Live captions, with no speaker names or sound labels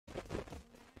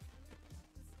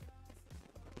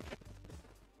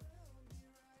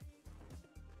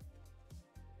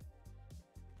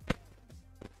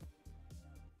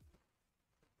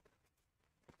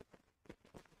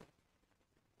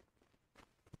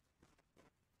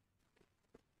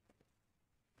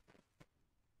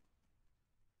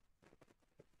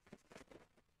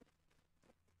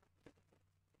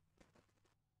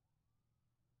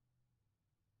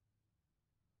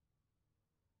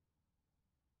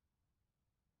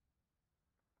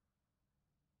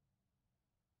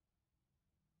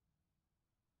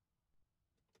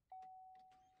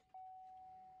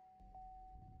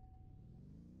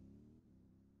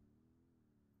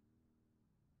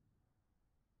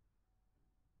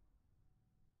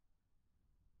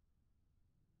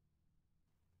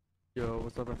Yo,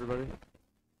 what's up, everybody?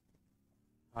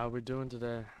 How we doing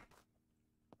today?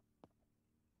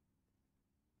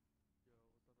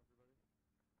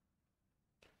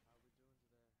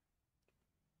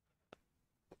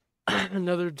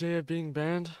 Another day of being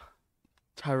banned.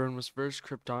 Tyrone was first.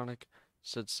 Kryptonic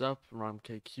said sup.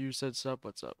 RomKQ said sup.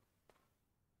 What's up?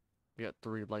 We got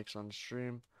 3 likes on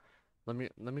stream. Let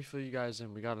me fill you guys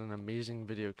in. We got an amazing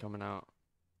video coming out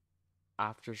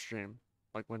after stream.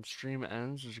 Like when stream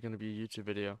ends, there's gonna be a YouTube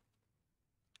video.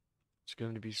 It's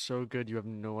going to be so good, you have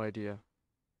no idea.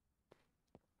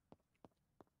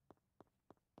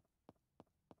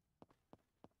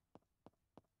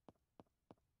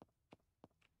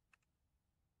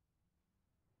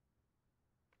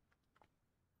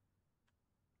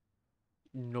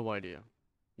 No idea.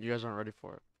 You guys aren't ready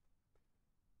for it.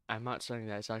 I'm not saying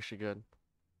that, it's actually good.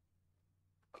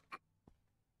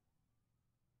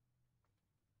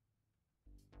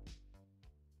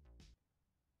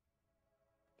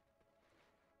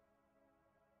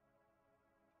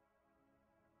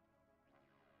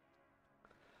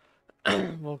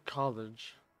 Well,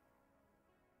 college.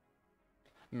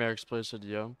 Merrick's Place said,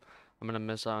 yo, I'm gonna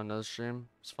miss out on another stream.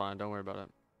 It's fine, don't worry about it.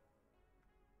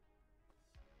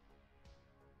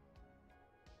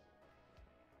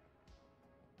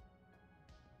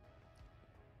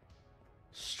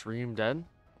 Stream dead?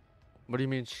 What do you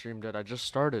mean stream dead? I just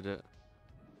started it.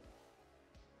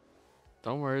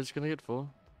 Don't worry, it's gonna get full.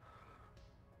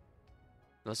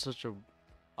 That's such a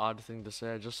odd thing to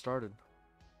say. I just started.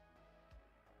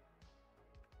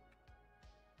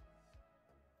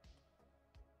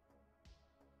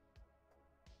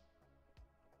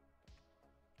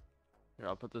 Here,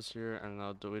 I'll put this here and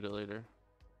I'll delete it later.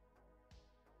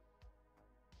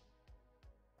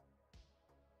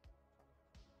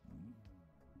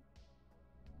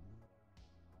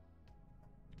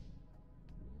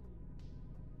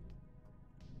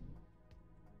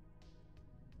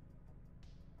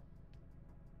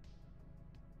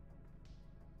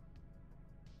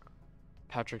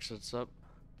 Patrick says up.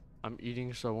 I'm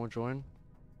eating so I won't join.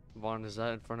 Vaughn, is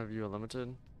that in front of you a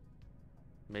limited?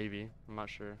 Maybe. I'm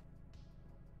not sure.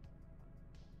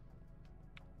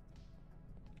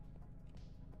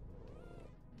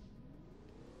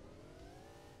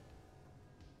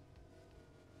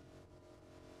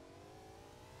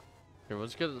 Here,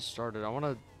 let's get it started. I want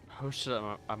to host it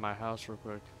at my house real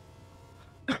quick.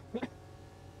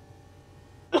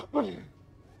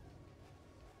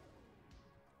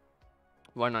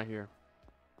 Why not here?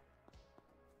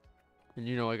 And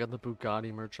you know I got the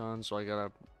Bugatti merch on, so I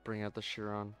gotta bring out the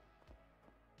Chiron.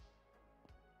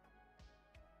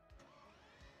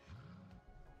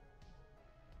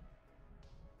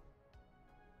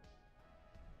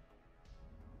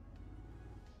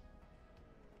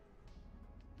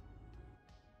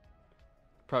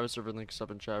 Private server links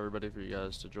up in chat, everybody, for you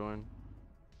guys to join.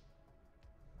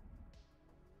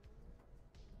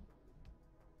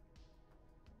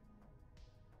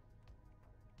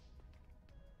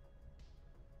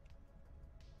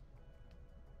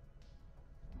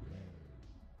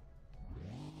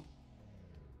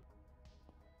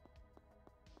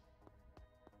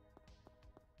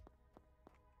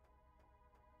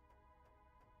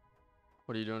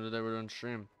 What are you doing today? We're doing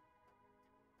stream.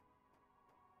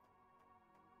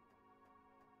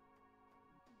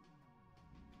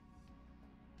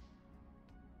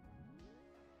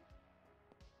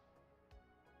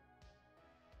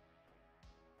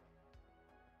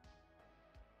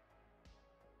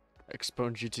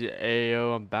 Expone GT.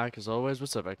 Ayo, I'm back as always.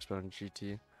 What's up, Expone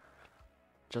GT?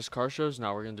 Just car shows?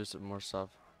 Now we're gonna do some more stuff.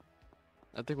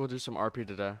 I think we'll do some RP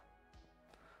today.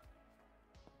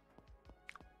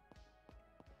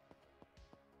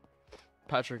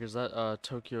 Patrick, is that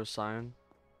Tokyo Cyan?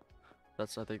 I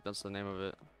think that's the name of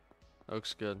it.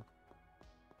 Looks good.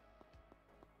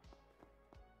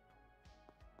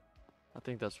 I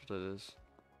think that's what it is.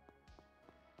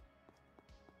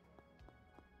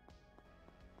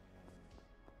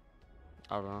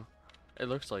 I don't know. It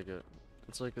looks like it.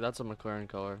 It's like, that's a McLaren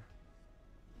color.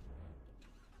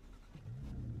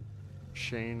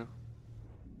 Shane.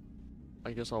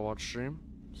 I guess I'll watch stream.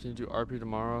 So you do RP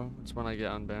tomorrow. It's when I get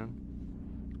unbanned.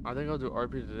 I think I'll do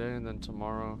RP today and then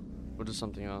tomorrow we'll do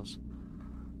something else.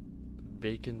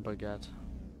 Bacon baguette.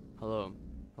 Hello.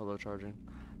 Hello, charging.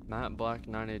 Matte Black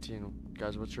 918.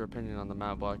 Guys, what's your opinion on the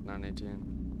Matte Black 918?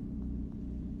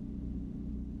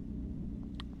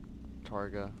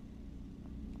 Targa.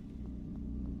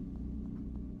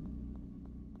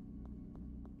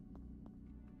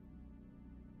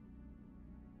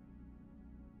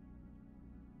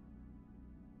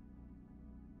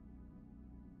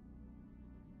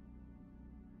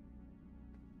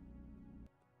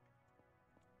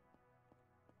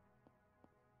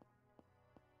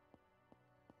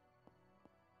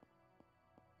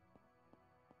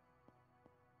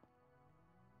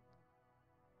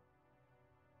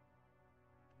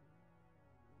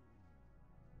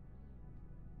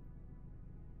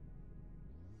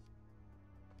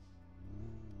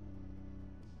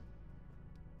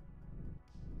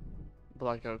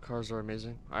 Blackout cars are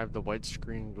amazing. I have the white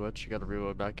screen glitch. You gotta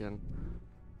reload back in.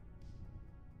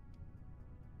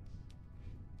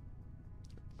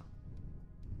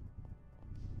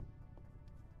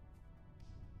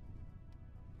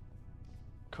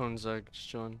 Konzeg just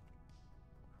chilling.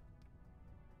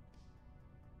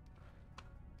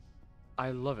 I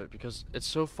love it because it's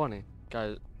so funny,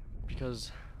 guys.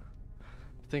 Because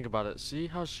think about it. See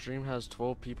how stream has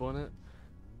 12 people in it?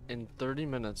 In 30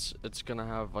 minutes, it's gonna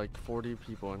have like 40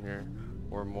 people in here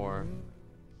or more.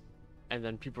 And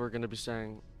then people are gonna be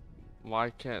saying, why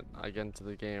can't I get into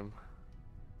the game?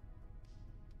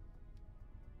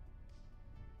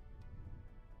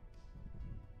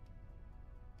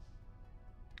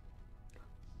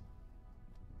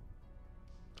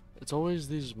 It's always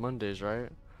these Mondays, right?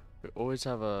 We always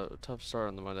have a tough start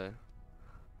on the Monday.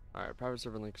 Alright, private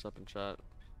server links up in chat.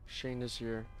 Shane is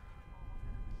here.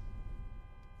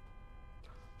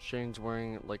 Shane's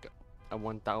wearing like a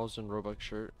 1,000 Robux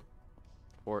shirt.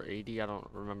 Or 80, I don't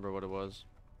remember what it was.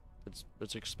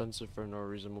 It's expensive for no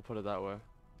reason, we'll put it that way.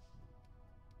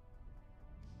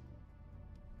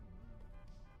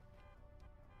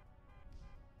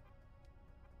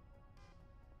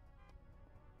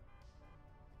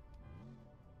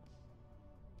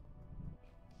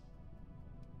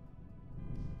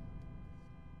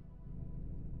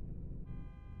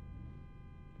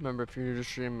 Remember, if you're new to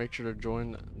stream, make sure to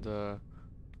join the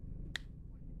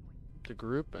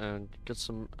group and get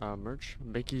some merch.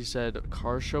 Mickey said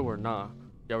car show or nah.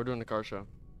 Yeah, we're doing the car show.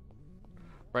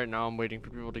 Right now I'm waiting for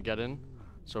people to get in.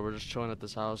 So we're just chilling at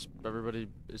this house. Everybody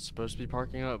is supposed to be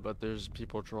parking up, but there's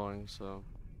people trolling, so.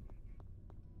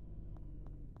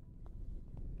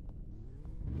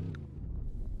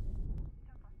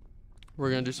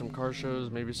 We're gonna do some car shows,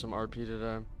 maybe some RP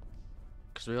today.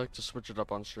 Because we like to switch it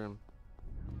up on stream.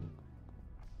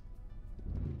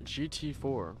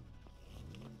 GT4.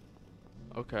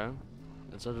 Okay.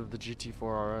 Instead of the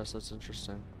GT4 RS, that's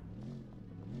interesting.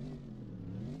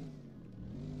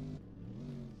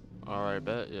 Alright,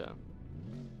 bet, yeah.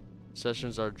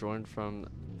 Sessions are joined from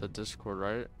the Discord,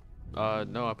 right?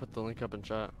 No, I put the link up in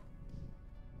chat.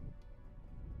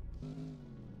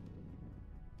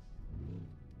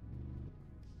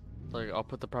 Like, I'll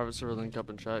put the private server link up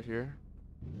in chat here.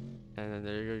 And then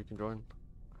there you go, you can join.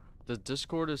 The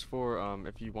Discord is for,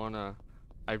 if you wanna...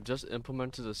 I've just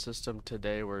implemented a system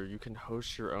today where you can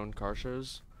host your own car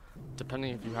shows,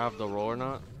 depending if you have the role or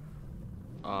not.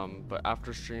 But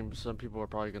after stream, some people are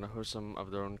probably gonna host some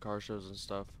of their own car shows and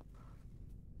stuff.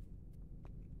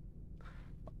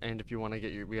 And if you want to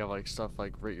get we have like stuff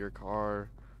like rate your car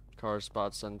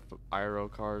spots, and IRO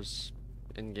cars,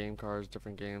 in-game cars,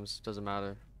 different games, doesn't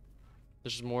matter.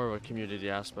 This is more of a community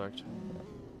aspect.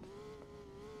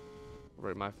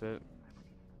 Rate my fit.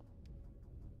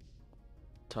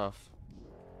 Tough.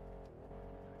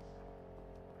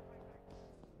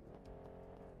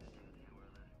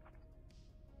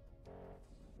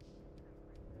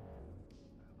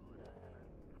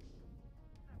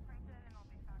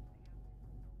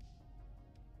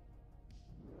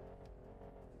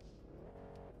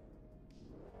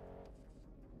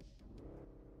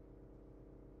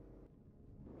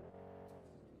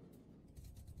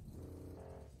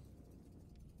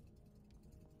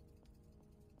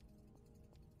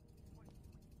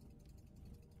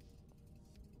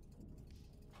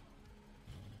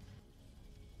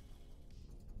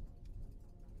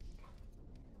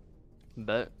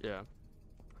 Bet, yeah.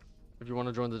 If you want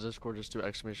to join the Discord, just do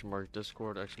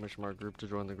 !Discord, !group to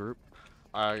join the group.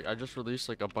 I just released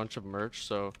like a bunch of merch,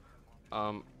 so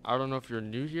I don't know if you're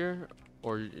new here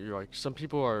or you're like, some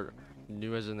people are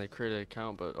new as in they create an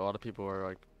account, but a lot of people are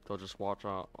like, they'll just watch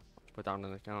out without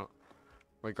an account.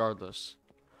 Regardless,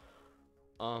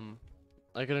 I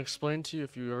can explain to you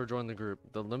if you ever join the group.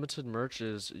 The limited merch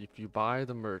is if you buy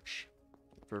the merch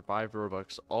for 5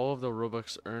 Robux, all of the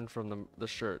Robux earned from the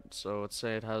shirt. So let's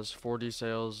say it has 40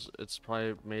 sales, it's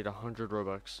probably made 100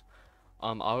 Robux.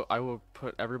 I will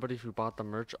put everybody who bought the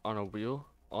merch on a wheel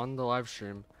on the live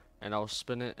stream, and I'll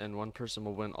spin it, and one person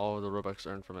will win all of the Robux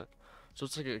earned from it. So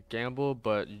it's like a gamble,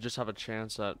 but you just have a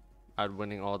chance at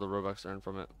winning all the Robux earned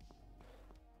from it.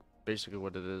 Basically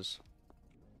what it is.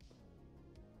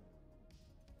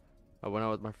 I went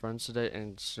out with my friends today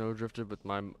and snow drifted with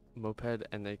my moped,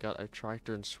 and they got a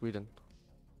tractor in Sweden.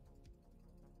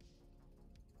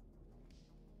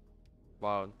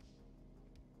 Wow.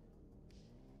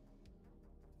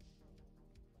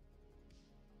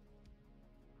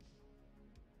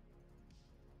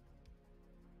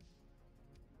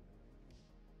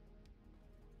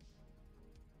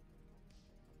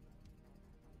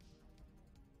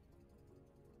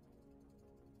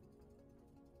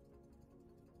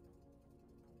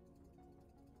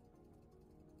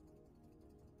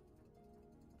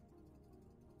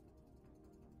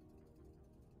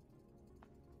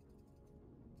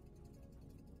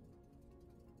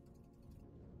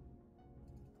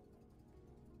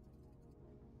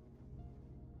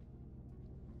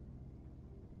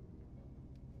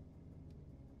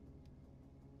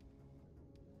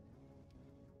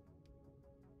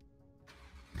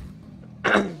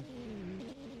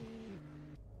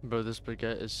 Bro, this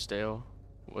baguette is stale.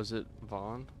 Was it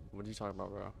Vaughn? What are you talking about,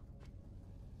 bro?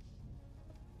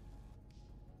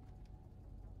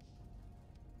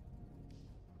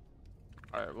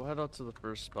 Alright, we'll head out to the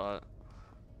first spot.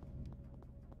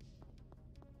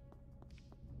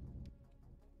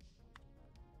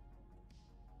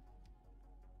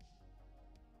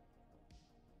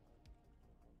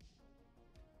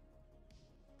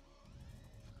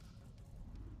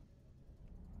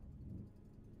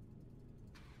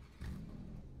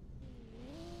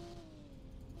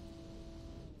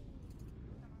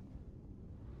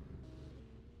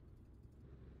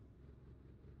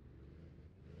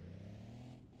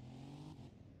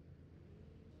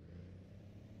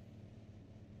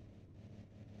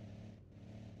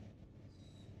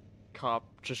 Cop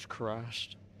just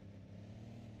crashed.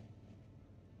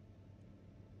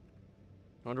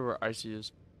 I wonder where Icy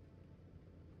is.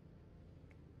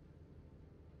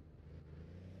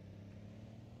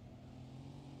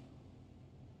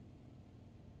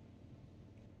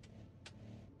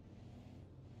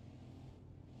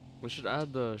 We should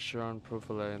add the Chiron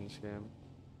Profile in this game.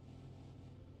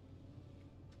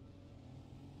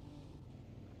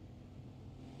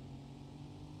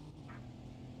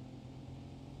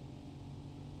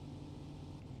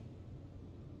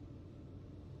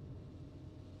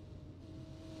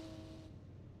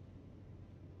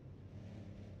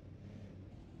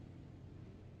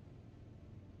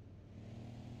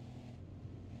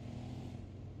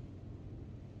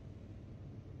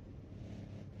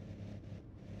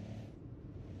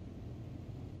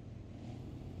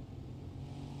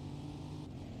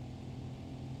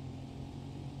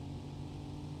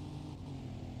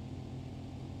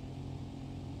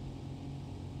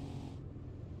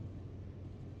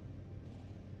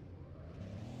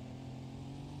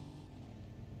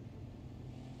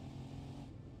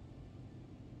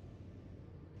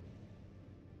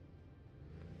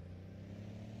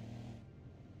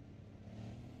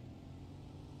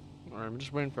 Alright, I'm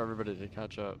just waiting for everybody to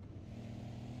catch up.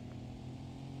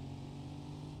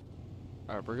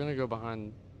 Alright, we're gonna go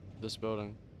behind this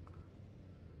building.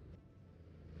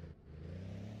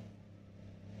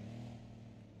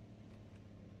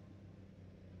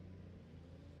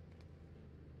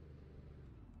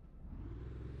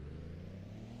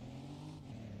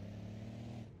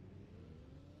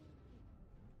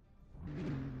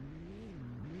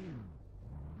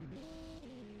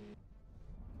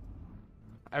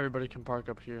 Everybody can park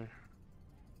up here.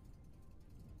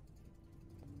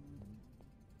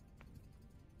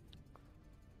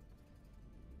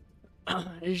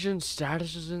 Asian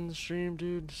status is in the stream,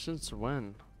 dude. Since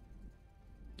when?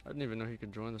 I didn't even know he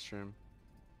could join the stream.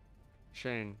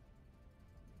 Shane.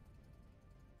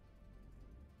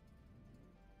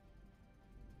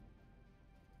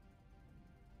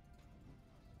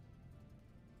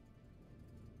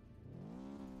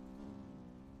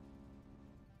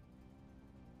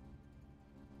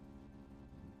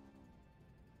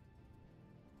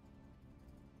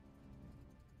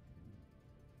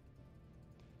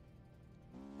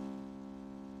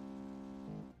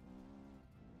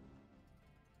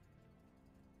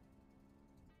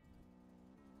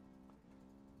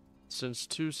 Since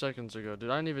 2 seconds ago. Dude,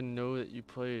 I didn't even know that you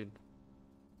played.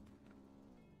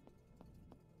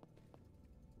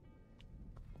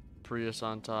 Prius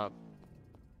on top.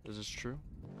 Is this true?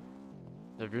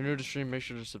 If you're new to stream, make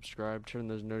sure to subscribe, turn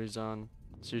those noties on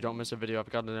so you don't miss a video. I've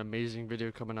got an amazing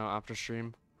video coming out after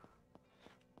stream.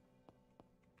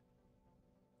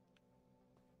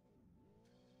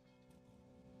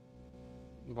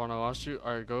 Vaughn, I lost you.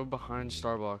 Alright, go behind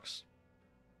Starbucks.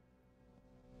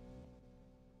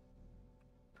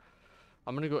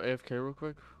 I'm gonna go AFK real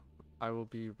quick. I will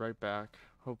be right back.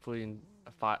 Hopefully in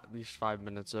at least 5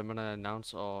 minutes. I'm gonna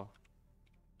announce all.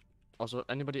 Also, if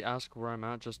anybody asks where I'm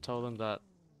at, just tell them that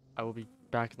I will be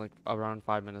back in like around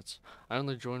 5 minutes. I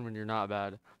only join when you're not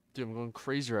bad. Dude, I'm going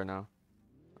crazy right now.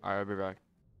 Alright, I'll be back.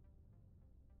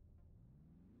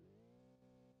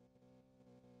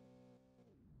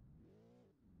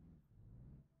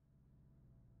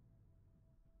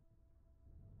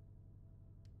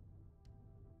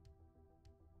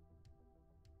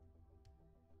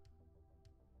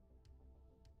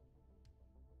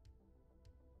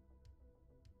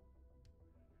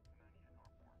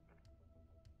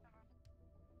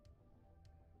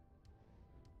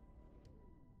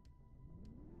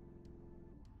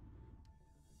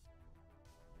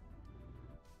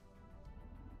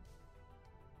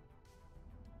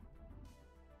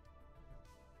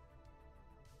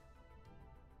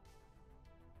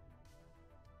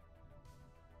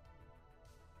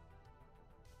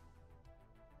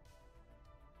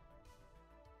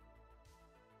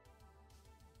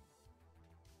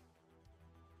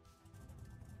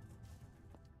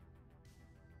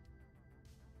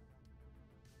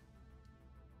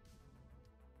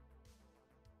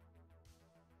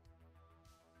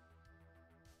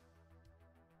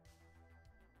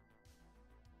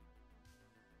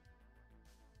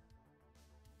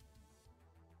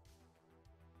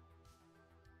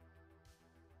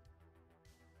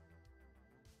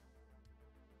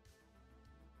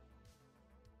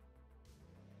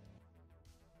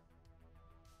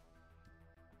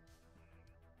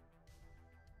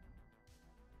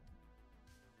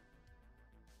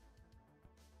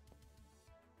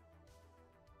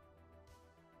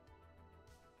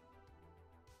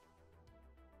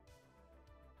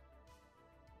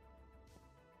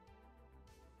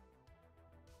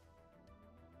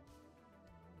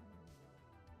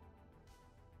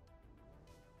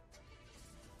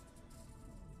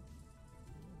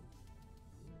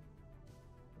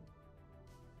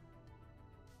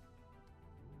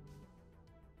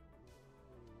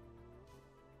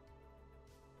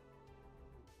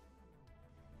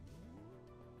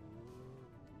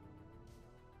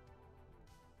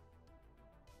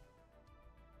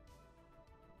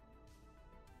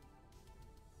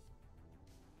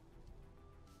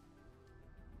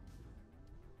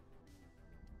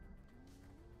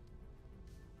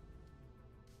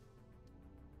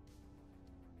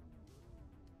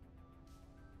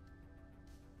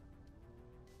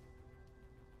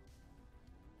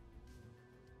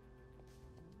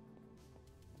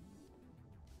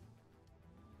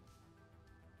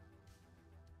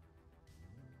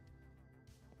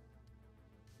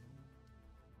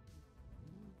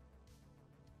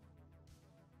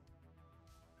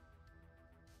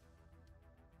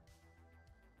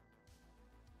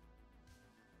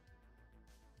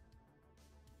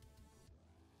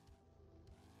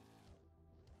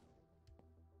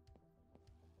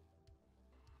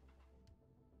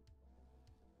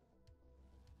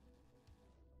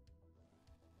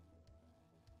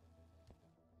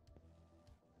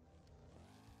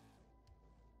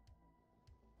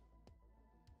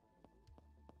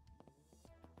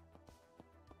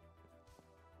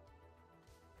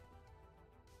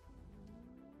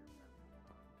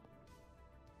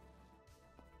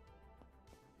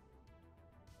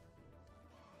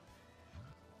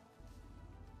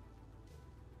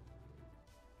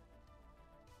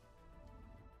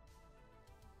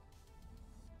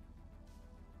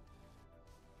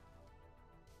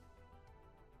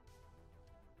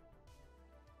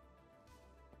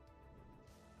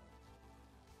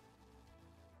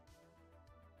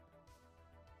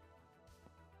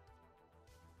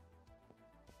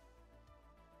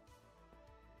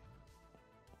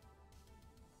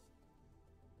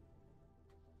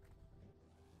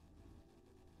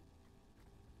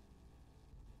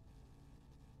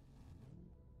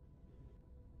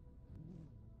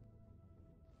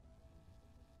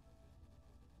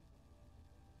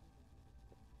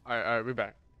 Alright, we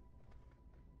back.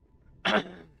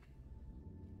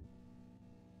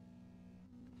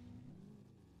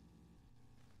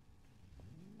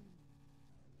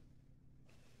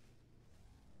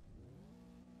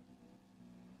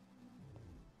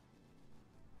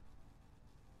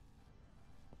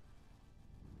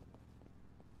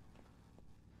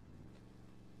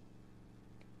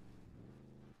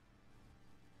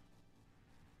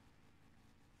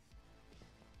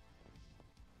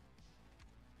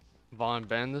 Vaughn,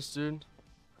 ban this dude?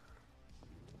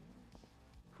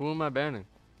 Who am I banning?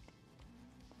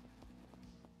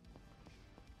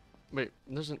 Wait,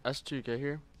 there's an S2K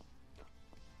here?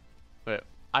 Wait,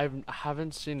 I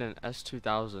haven't seen an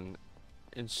S2000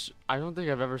 I don't think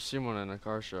I've ever seen one in a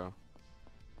car show.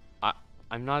 I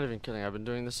I'm not even kidding. I've been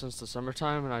doing this since the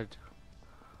summertime, and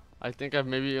I think I've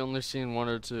maybe only seen one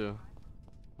or two.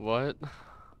 What?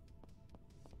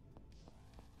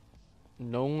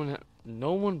 No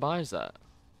one buys that.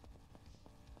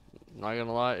 Not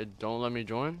gonna lie, it don't let me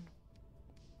join.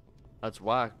 That's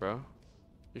whack, bro.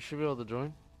 You should be able to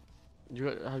join.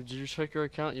 Did you check your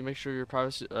account? You make sure your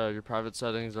private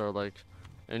settings are like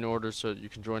in order so you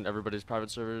can join everybody's private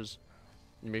servers.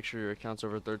 You make sure your account's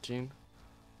over 13.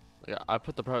 Yeah, I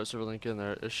put the private server link in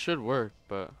there. It should work,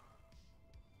 but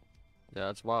yeah,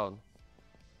 it's wild.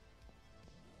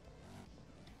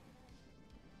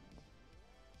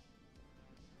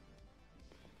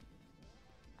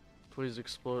 Please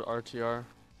explode RTR.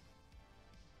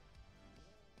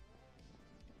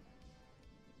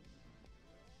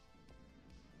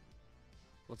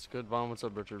 What's good, Vaughn? What's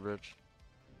up, Richard Rich?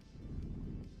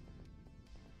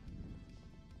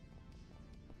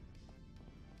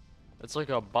 It's like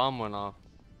a bomb went off.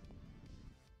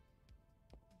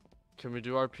 Can we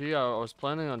do RP? I was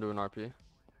planning on doing RP.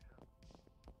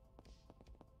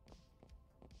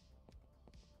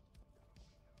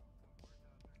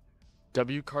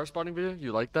 W car spotting video?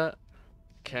 You like that?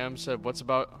 Cam said,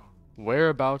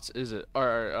 whereabouts is it?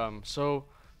 Alright, so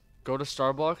go to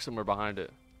ROBLOX and we're behind it.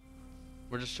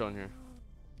 We're just chilling here.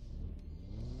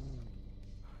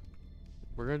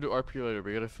 We're gonna do RP later.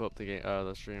 We gotta fill up the game,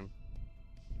 the stream.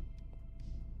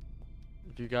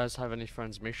 If you guys have any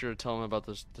friends, make sure to tell them about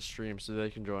the stream so they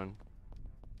can join.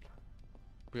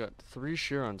 We got 3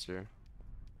 Chirons here.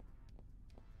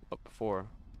 Up 4.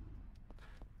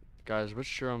 Guys, which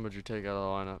Chiron would you take out of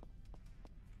the lineup?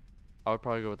 I would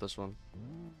probably go with this one.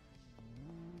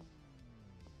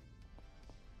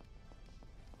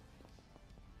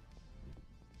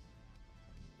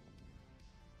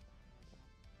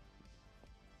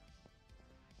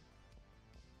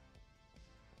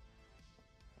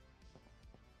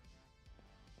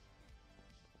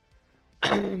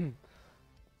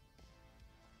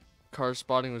 Car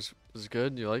spotting was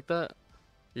good. You like that?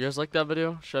 You guys like that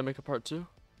video? Should I make a part 2?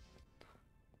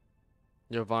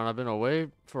 Yo, Vaughn, I've been away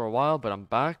for a while, but I'm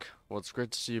back. Well, it's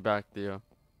great to see you back, Theo.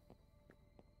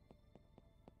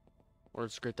 Or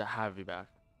it's great to have you back.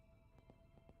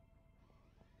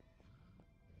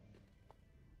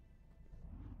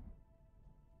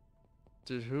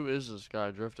 Dude, who is this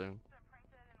guy drifting?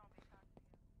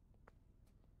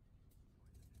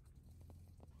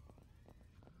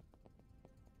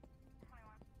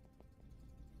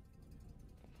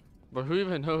 But who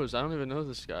even knows? I don't even know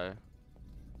this guy.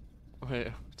 Wait,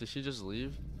 did he just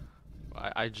leave?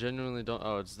 I genuinely don't.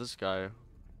 Oh, it's this guy.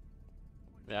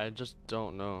 Yeah, I just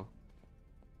don't know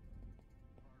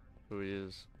who he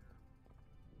is.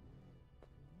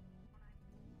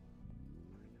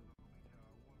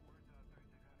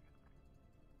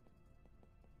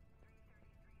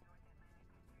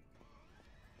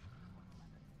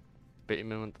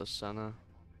 Bateman with the Senna.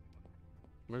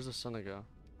 Where's the Senna go?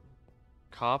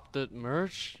 Copped it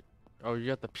merch? Oh, you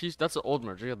got the piece. That's the old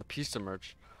merch. You got the pizza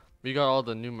merch. We got all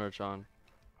the new merch on.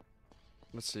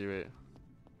 Let's see, wait.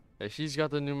 Yeah, he's got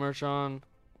the new merch on.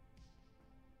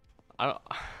 I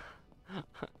don't.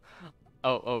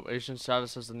 Oh, Asian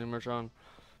Status has the new merch on.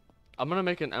 I'm gonna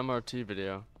make an MRT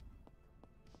video.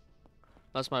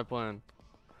 That's my plan.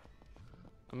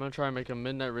 I'm gonna try and make a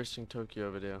Midnight Racing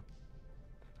Tokyo video.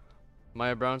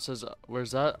 Maya Brown says, where's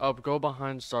that? Oh, go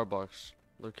behind Starbucks.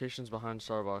 Locations behind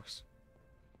Starbucks.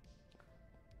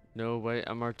 No way,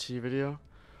 MRT video?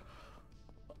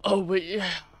 Oh, wait, yeah.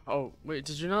 Oh, wait,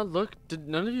 did you not look? Did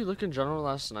none of you look in general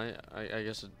last night? I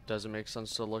guess it doesn't make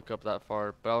sense to look up that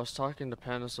far, but I was talking to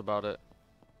Panis about it.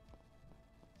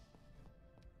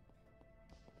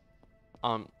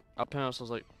 Panis was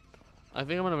like, I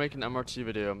think I'm gonna make an MRT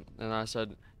video, and I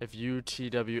said, if you,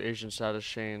 TW, Asian Status,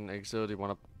 Shane, Exility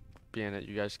want to be in it,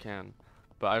 you guys can.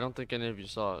 But I don't think any of you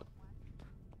saw it.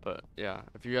 But yeah,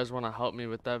 if you guys want to help me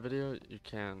with that video, you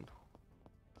can.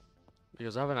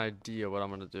 Because I have an idea what I'm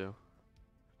gonna do.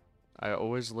 I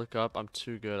always look up. I'm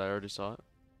too good. I already saw it.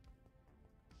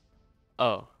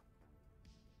 Oh.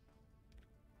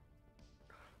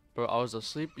 Bro, I was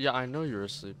asleep? Yeah, I know you were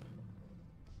asleep.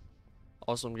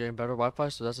 Also, I'm getting better Wi-Fi,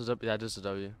 so that's a W. Yeah, it is a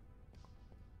W.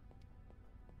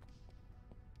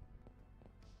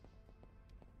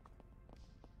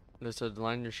 They said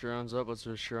line your Shirons up. Let's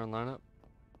do a Shiron lineup.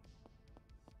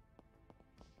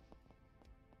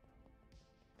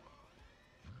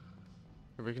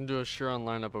 Or we can do a Shiron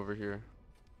lineup over here.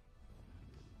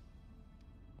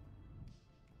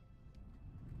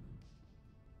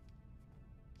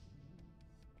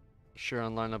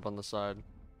 Shiron lineup on the side.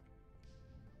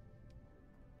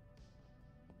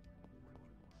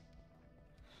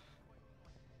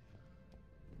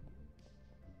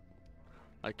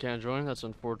 I can't join? That's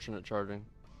unfortunate charging.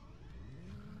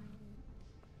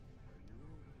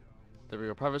 There we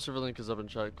go. Private server link is up in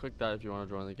chat. Click that if you want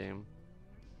to join the game.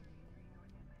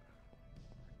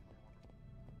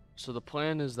 So the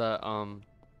plan is that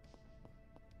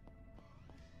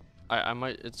I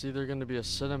might, it's either going to be a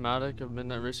cinematic of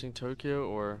Midnight Racing Tokyo,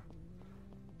 or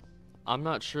I'm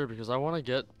not sure, because I want to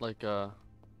get like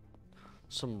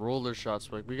some roller shots.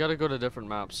 Like, we got to go to different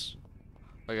maps.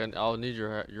 Like, I'll need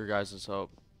your guys'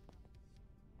 help.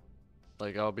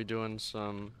 Like, I'll be doing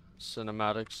some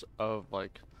cinematics of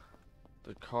like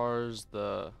the cars,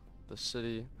 the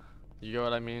city. You get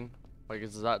what I mean? Like,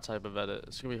 it's that type of edit.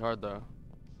 It's gonna be hard though.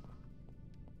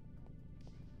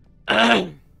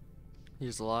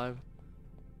 He's alive.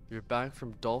 You're back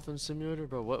from Dolphin Simulator,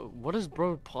 bro. What is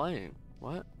bro playing?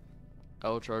 What?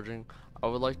 L charging. I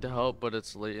would like to help, but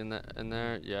it's late in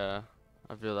there. Yeah,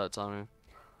 I feel that, Tommy.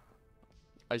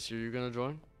 Ice, are you gonna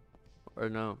join? Or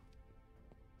no?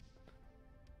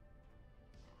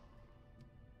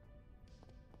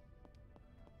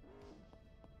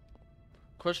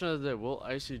 Question of the day, will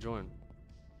Icy join?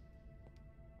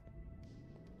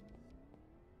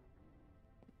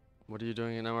 What are you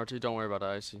doing in MRT? Don't worry about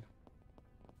it, Icy.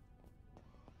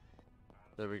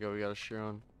 There we go, we got a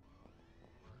Shiron.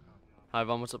 Hi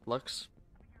Von, what's up, Lux?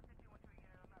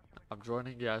 I'm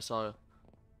joining. Yeah, I saw it.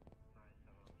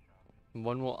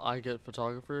 When will I get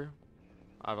photographer?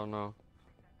 I don't know.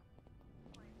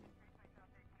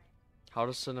 How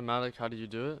to cinematic, how do you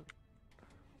do it?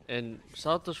 In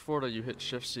Southwest Florida, you hit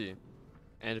Shift C.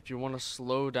 And if you want to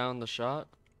slow down the shot,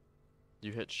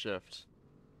 you hit Shift.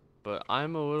 But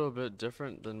I'm a little bit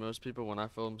different than most people when I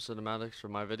film cinematics for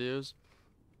my videos.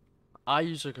 I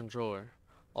use a controller.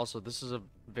 Also, this is a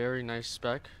very nice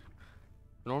spec.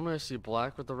 Normally I see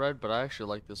black with the red, but I actually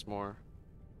like this more.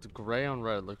 The gray on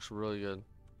red looks really good.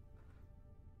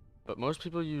 But most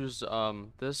people use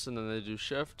this and then they do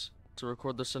Shift to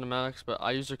record the cinematics, but I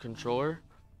use a controller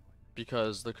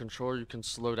because the controller you can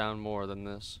slow down more than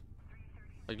this.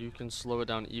 Like, you can slow it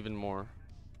down even more.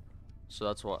 So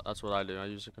that's what I do. I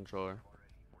use a controller.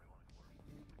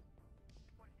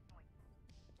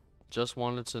 Just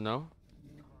wanted to know.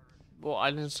 Well, I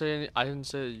didn't say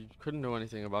you couldn't know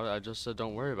anything about it. I just said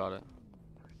don't worry about it.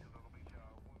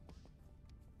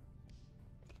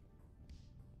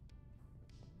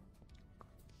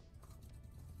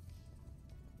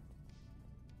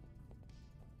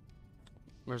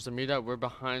 Where's the meetup? We're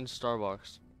behind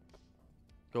Starbucks.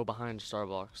 Go behind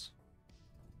Starbucks.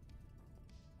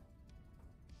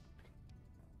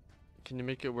 Can you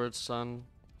make it where it's sun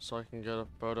so I can get a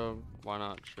photo? Why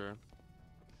not? Sure.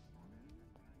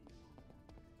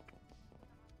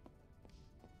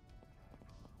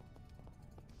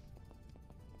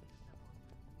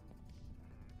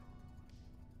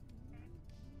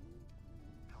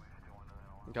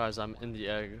 Guys, I'm in the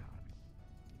egg.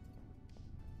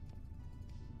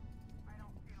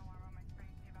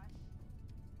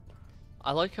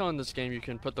 I like how in this game you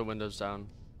can put the windows down.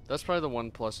 That's probably the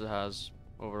one plus it has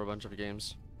over a bunch of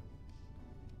games.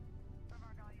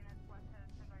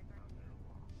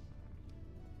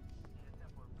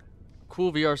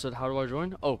 Cool VR said, how do I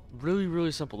join? Oh,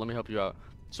 really simple. Let me help you out.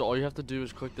 So all you have to do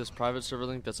is click this private server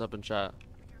link that's up in chat.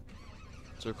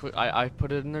 So click, I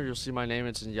put it in there. You'll see my name.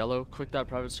 It's in yellow. Click that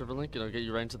private server link. It'll get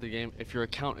you right into the game. If your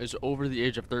account is over the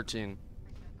age of 13.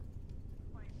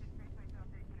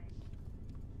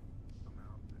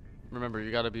 Remember,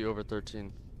 you gotta be over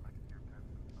 13.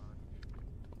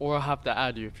 Or I'll have to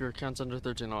add you. If your account's under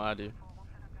 13, I'll add you.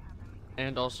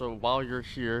 And also, while you're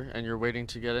here and you're waiting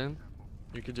to get in,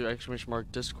 you can do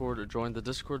 !mark Discord or join the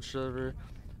Discord server,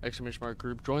 !mark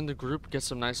group. Join the group, get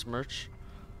some nice merch.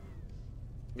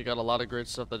 We got a lot of great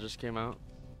stuff that just came out.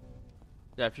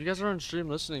 Yeah, if you guys are on stream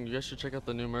listening, you guys should check out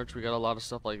the new merch. We got a lot of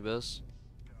stuff like this.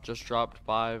 Just dropped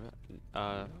five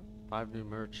new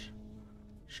merch.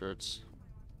 shirts.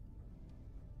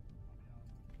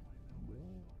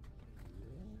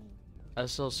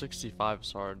 SL65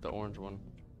 is hard, the orange one.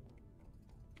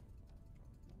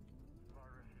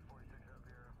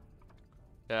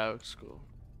 Yeah, it looks cool.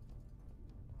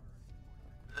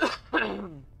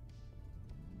 I'm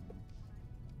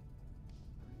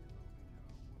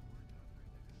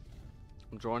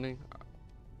joining.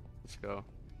 Let's go.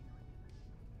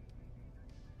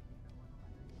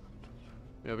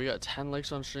 Yeah, we got 10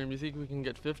 likes on stream. You think we can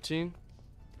get 15?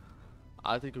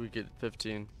 I think we get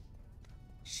 15.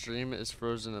 Stream is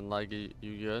frozen and laggy.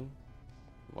 You good?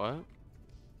 What?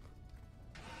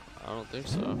 I don't think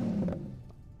so.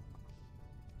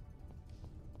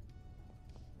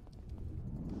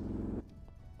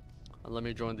 Let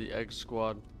me join the egg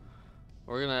squad.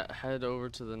 We're gonna head over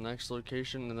to the next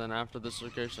location, and then after this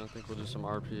location, I think we'll do some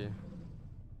RP.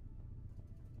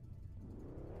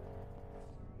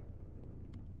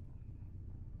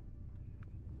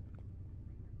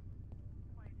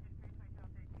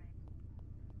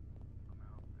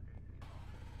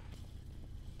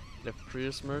 If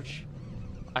Prius merch,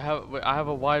 I have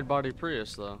a wide body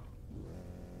Prius though.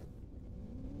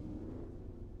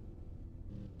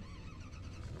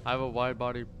 I have a wide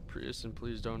body Prius, and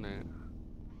please donate.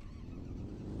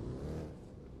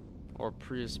 Or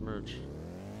Prius merch.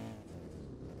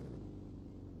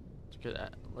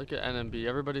 Look at NMB.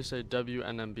 Everybody say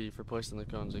WNMB for placing the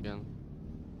cones again.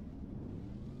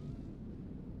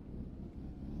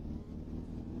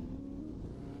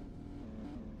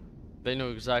 They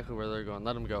know exactly where they're going.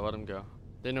 Let them go. Let them go.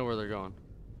 They know where they're going.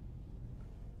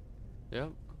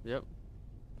 Yep. Yep.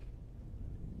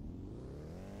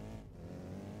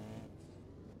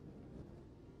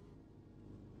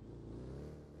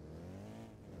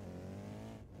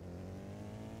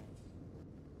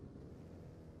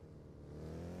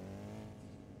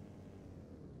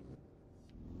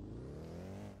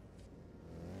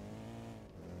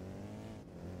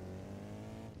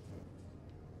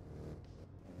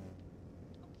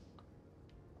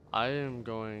 I am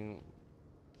going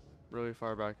really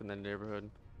far back in the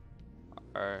neighborhood.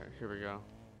 Alright, here we go.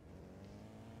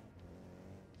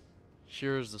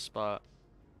 Here's the spot.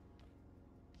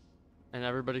 And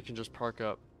everybody can just park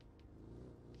up.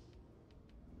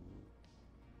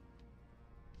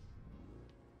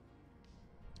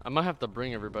 I might have to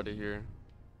bring everybody here.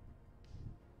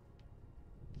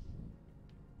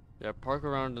 Yeah, park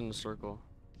around in the circle.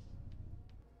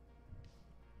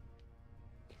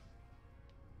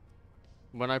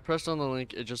 When I pressed on the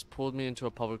link, it just pulled me into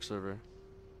a public server.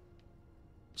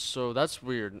 So that's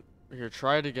weird. Here,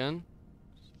 try it again.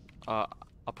 I'll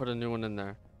put a new one in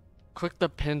there. Click the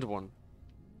pinned one.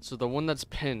 So the one that's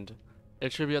pinned,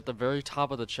 it should be at the very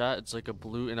top of the chat. It's like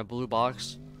in a blue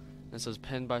box. It says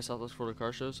pinned by Southwest Florida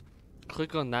Car Shows.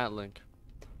 Click on that link.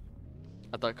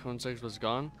 I thought Cone 6 was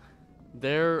gone.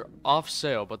 They're off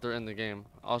sale, but they're in the game.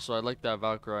 Also, I like that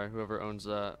Valkyrie, whoever owns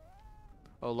that.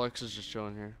 Oh, Lux is just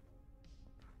chilling here.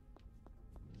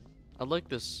 I like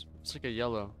this. It's like a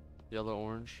yellow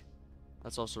orange.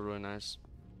 That's also really nice.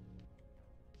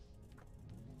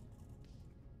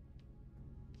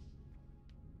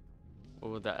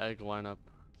 What would that egg line up?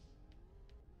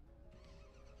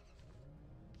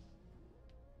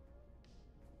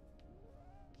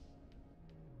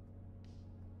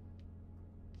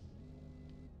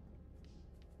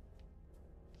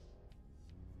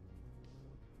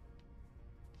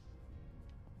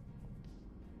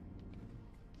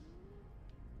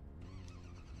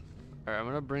 Alright, I'm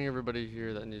gonna bring everybody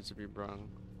here that needs to be brung.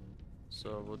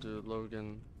 So we'll do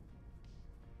Logan,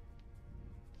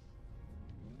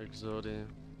 Exodi.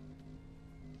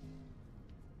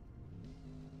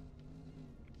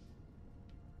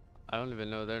 I don't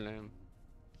even know their name.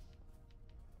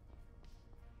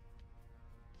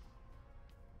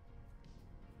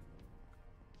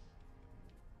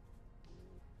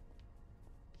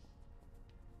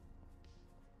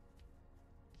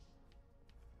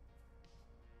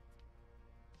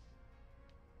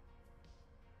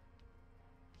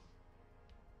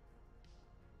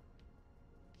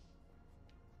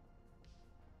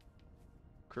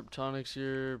 Kryptonics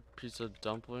here, Pizza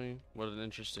Dumpling. What an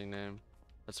interesting name.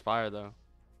 That's fire though.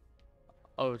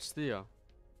 Oh, it's Theo.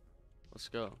 Let's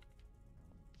go.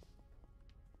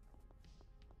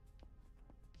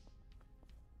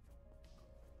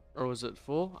 Or was it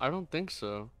full? I don't think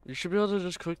so. You should be able to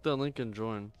just click the link and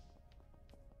join.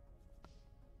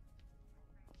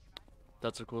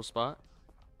 That's a cool spot.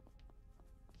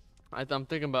 I'm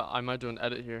thinking about I might do an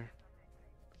edit here.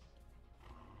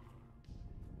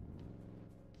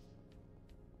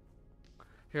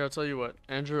 Here, I'll tell you what.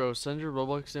 Andrew, send your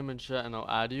Roblox name in chat and I'll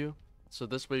add you. So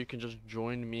this way you can just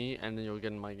join me and then you'll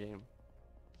get in my game.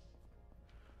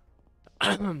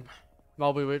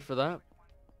 While we wait for that,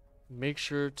 make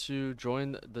sure to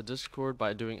join the Discord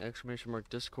by doing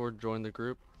 !Discord, join the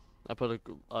group. I put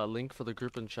a link for the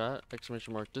group in chat,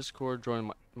 !Discord, join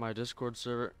my Discord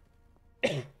server.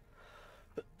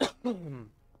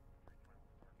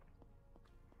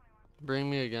 Bring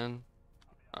me again.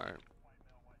 Alright.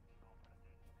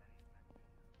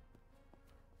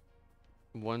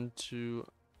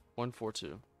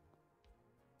 14142.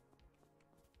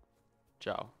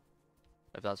 Ciao.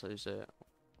 If that's how you say it.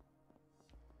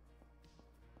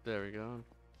 There we go.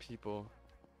 People.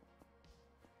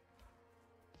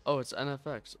 Oh, it's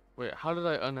NFX. Wait, how did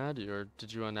I unadd you, or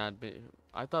did you unadd me?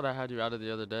 I thought I had you added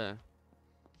the other day.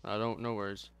 I don't know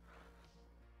worries.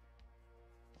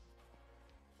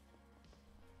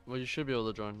 Well, you should be able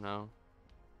to join now.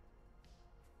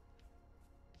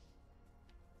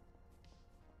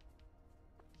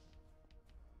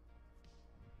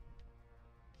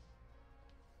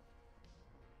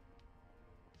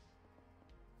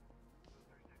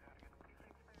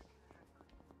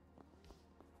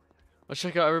 Let's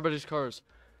check out everybody's cars.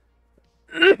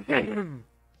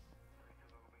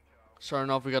 Starting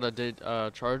off, we got a date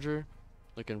Charger,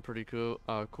 looking pretty cool.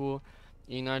 Cool.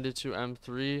 E92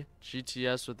 M3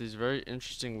 GTS with these very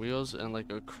interesting wheels and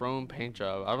like a chrome paint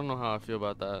job. I don't know how I feel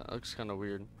about that. It looks kind of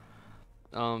weird.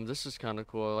 This is kind of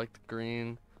cool. I like the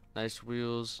green, nice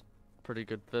wheels, pretty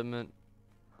good fitment.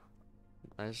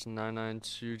 Nice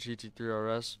 992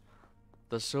 GT3 RS.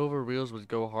 The silver wheels would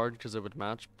go hard because it would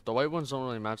match. The white ones don't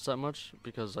really match that much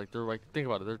because like they're like, think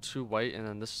about it, they're too white and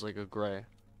then this is like a gray.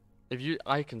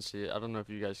 I can see it. I don't know if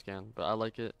you guys can, but I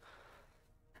like it.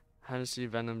 Hennessy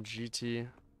Venom GT,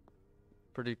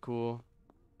 pretty cool.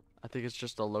 I think it's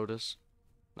just a Lotus.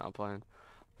 Not playing.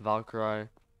 Valkyrie,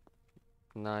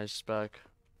 nice spec.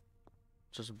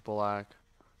 Just black.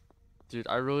 Dude,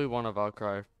 I really want a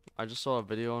Valkyrie. I just saw a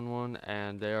video on one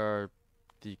and they are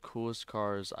the coolest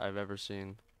cars I've ever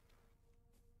seen.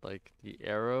 Like, the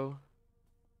arrow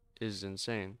is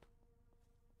insane.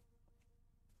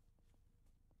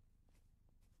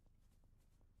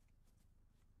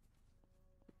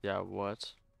 Yeah,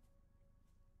 what?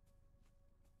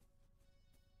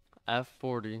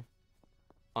 F40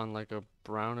 on like a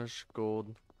brownish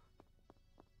gold.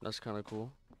 That's kind of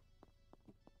cool.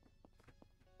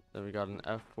 Then we got an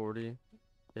F40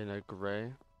 in a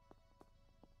gray.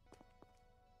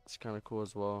 It's kind of cool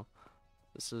as well.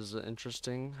 This is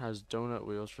interesting. Has donut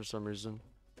wheels for some reason.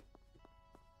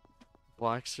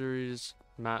 Black Series,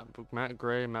 matte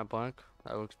gray, matte black.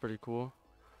 That looks pretty cool.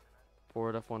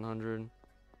 Ford F100.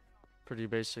 Pretty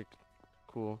basic.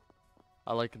 Cool.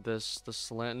 I like this. The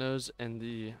slant nose and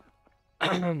the...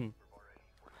 I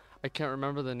can't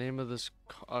remember the name of this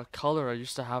color. I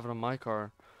used to have it on my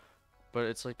car. But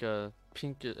it's like a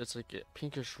pink... It's like a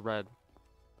pinkish red.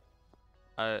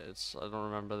 I don't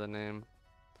remember the name.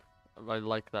 I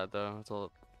like that though. It's a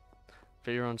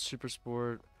Veyron Super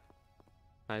Sport.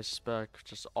 Nice spec.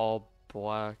 Just all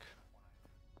black.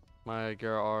 My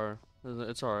Gara R.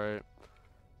 It's alright.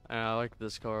 And I like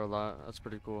this color a lot. That's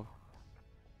pretty cool.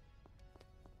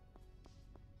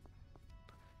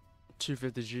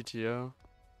 250 GTO.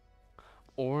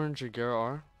 Orange Gara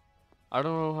R. I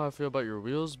don't know how I feel about your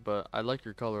wheels, but I like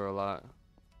your color a lot.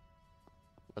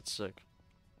 That's sick.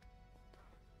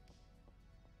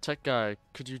 Tech guy,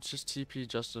 could you just TP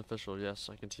Justin Official? Yes,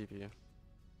 I can TP you.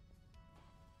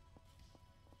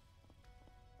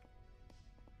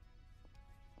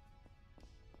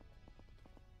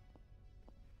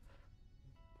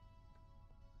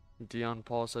 Dion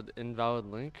Paul said invalid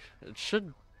link. It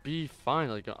should be fine.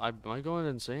 Like, am I going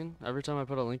insane? Every time I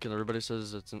put a link in, everybody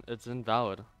says it's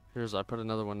invalid. Here's, I put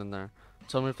another one in there.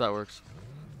 Tell me if that works.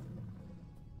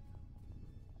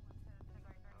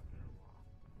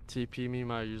 TP me,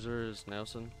 my user is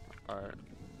Nelson. Alright.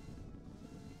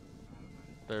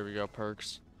 There we go,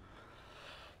 perks.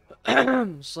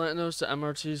 Slant nose to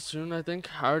MRT soon, I think.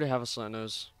 I already have a slant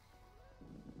nose.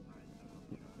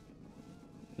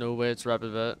 No way, it's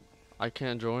Rapid Vet. I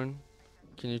can't join.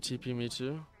 Can you TP me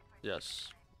too? Yes.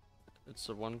 It's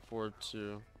a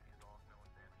 142.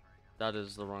 That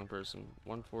is the wrong person.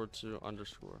 142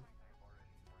 underscore.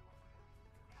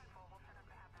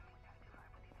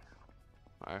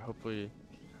 Alright, hopefully.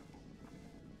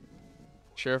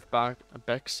 Sheriff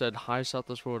Beck said, hi,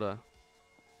 Southwest Florida.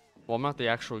 Well, I'm not the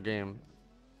actual game.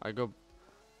 You can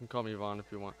call me Vaughn if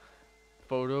you want.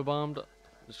 Photobombed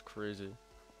is crazy.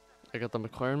 I got the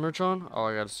McLaren merch on? Oh,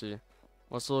 I gotta see.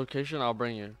 What's the location? I'll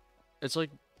bring you. It's like,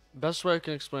 best way I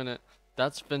can explain it,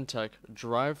 that's FinTech.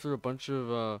 Drive through a bunch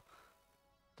of,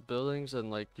 the buildings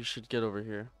and like you should get over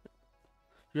here.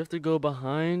 You have to go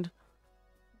behind.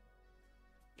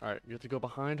 Alright, you have to go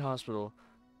behind hospital.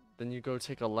 Then you go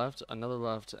take a left, another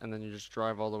left, and then you just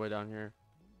drive all the way down here.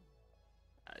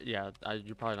 Yeah,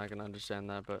 you're probably not gonna understand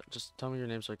that, but just tell me your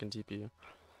name so I can TP you.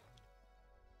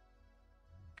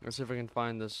 Let's see if I can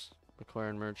find this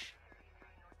McLaren merch.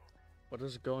 What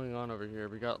is going on over here?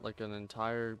 We got like an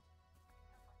entire...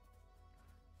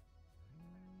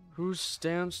 Who's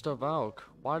Stan Stavalk?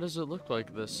 Why does it look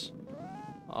like this?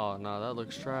 Oh no, that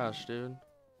looks trash, dude.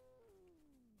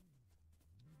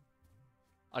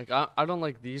 Like, I don't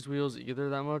like these wheels either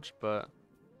that much, but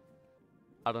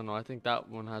I don't know. I think that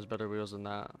one has better wheels than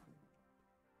that.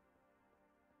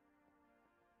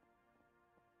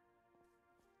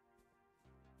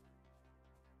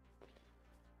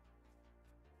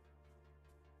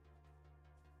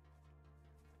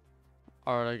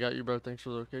 Alright, I got you, bro. Thanks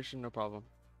for the location. No problem.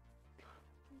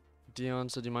 Dion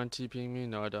said, you mind TPing me?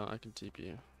 No, I don't. I can TP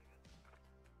you.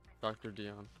 Dr.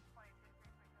 Dion.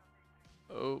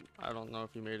 Oh, I don't know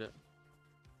if you made it.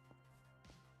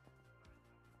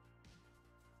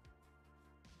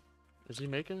 Is he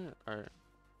making it? Alright.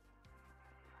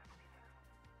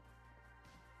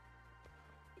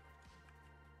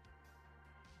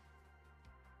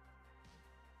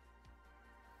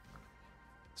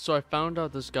 So I found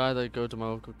out this guy that go to my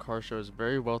local car show is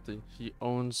very wealthy. He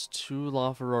owns 2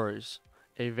 LaFerraris,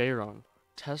 a Veyron,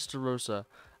 Testarossa,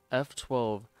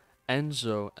 F12,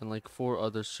 Enzo, and like 4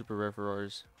 other super rare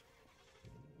Ferraris.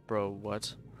 Bro,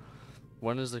 what?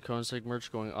 When is the Koenigsegg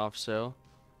merch going off sale?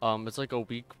 It's like a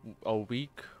week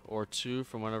or 2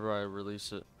 from whenever I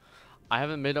release it. I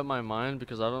haven't made up my mind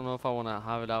because I don't know if I want to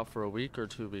have it out for a week or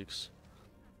 2 weeks.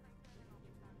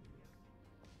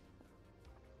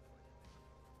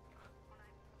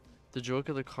 Did you look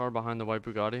at the car behind the white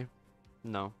Bugatti?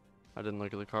 No, I didn't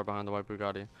look at the car behind the white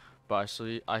Bugatti, but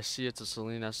I see it's a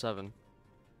Celine S7.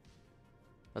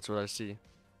 That's what I see.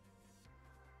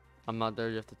 I'm not there.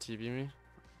 You have to TP me.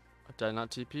 Did I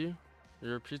not TP you?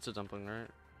 You're a pizza dumpling, right?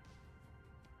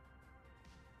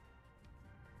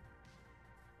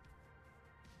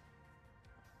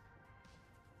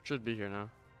 Should be here now.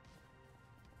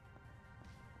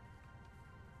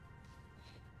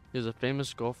 He's a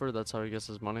famous golfer. That's how he gets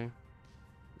his money.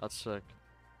 That's sick.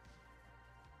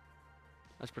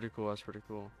 That's pretty cool. That's pretty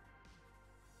cool.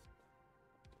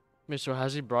 Wait, so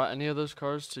has he brought any of those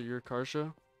cars to your car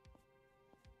show?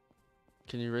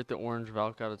 Can you rate the orange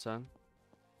Valk out of 10?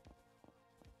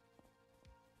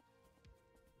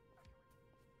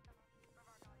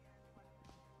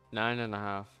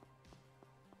 9.5.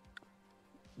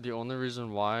 The only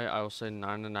reason why I will say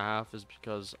 9.5 is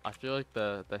because I feel like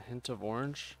the hint of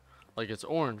orange, like it's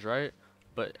orange, right?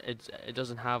 But it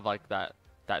doesn't have like that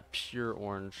pure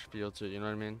orange feel to it. You know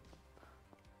what I mean?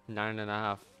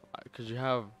 9.5. Cause you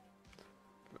have,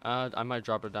 I might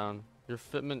drop it down. Your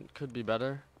fitment could be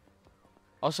better.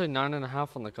 I'll say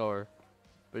 9.5 on the color,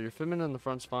 but your fitment in the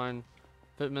front's fine.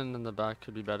 Fitment in the back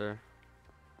could be better.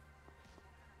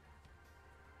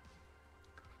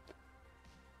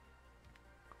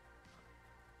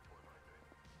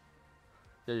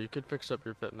 Yeah, you could fix up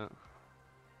your fitment.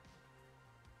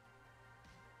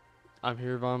 I'm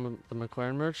here on the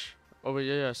McLaren merch. Oh wait,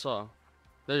 yeah, I saw.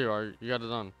 There you are. You got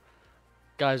it on.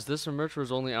 Guys, this merch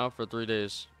was only out for 3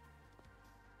 days.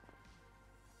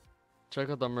 Check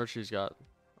out the merch he's got.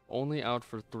 Only out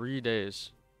for 3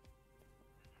 days.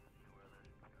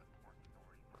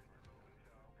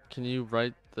 Can you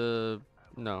write the...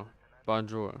 No.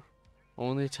 Bonjour.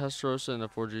 Only Testarossa and a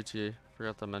 4 GTA.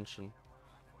 Forgot to mention.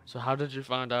 So how did you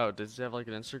find out? Did he have like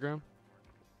an Instagram?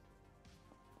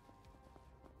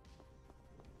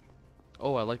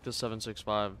 Oh, I like the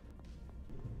 765.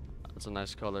 That's a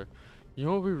nice color. You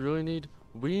know what we really need?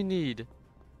 We need...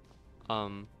 I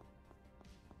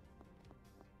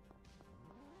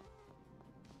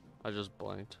just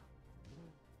blanked.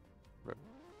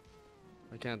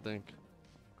 I can't think.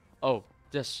 Oh,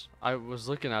 yes. I was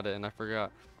looking at it and I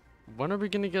forgot. When are we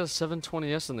gonna get a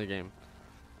 720S in the game?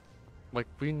 Like,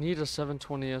 we need a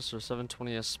 720S or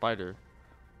 720S Spider.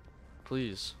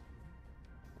 Please.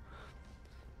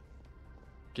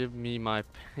 Give me my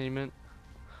payment.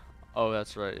 Oh,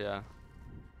 that's right, yeah.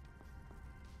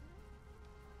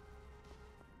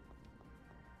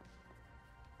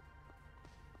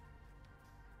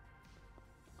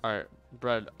 Alright,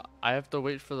 Brad, I have to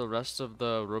wait for the rest of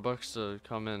the Robux to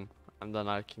come in, and then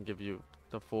I can give you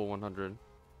the full 100.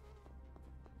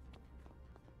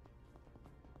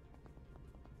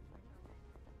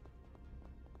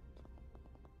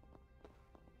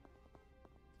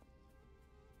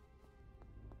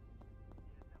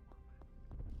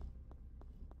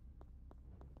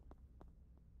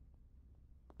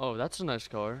 Oh, that's a nice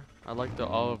color. I like the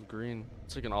olive green.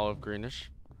 It's like an olive greenish.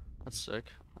 That's sick.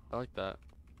 I like that.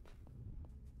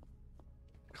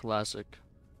 Classic.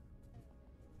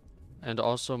 And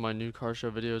also my new car show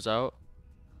video is out.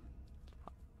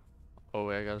 Oh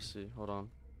wait, I gotta see. Hold on.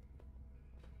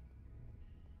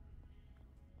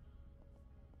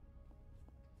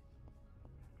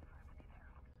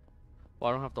 Well,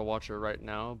 I don't have to watch it right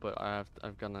now, but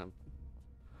I've got a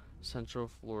Central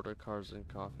Florida Cars and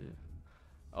Coffee.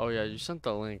 Oh yeah, you sent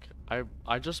the link.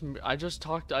 I just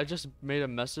made a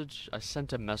message. I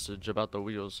sent a message about the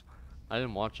wheels. I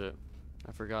didn't watch it.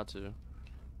 I forgot to.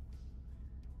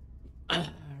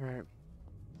 Alright.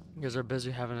 You guys are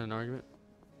busy having an argument?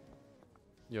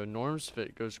 Yo, Norm's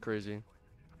fit goes crazy.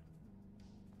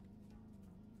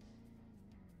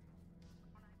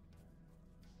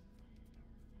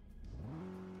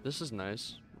 This is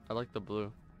nice. I like the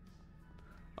blue.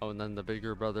 Oh, and then the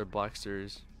bigger brother Black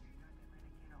Series.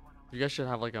 You guys should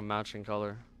have like a matching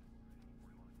color.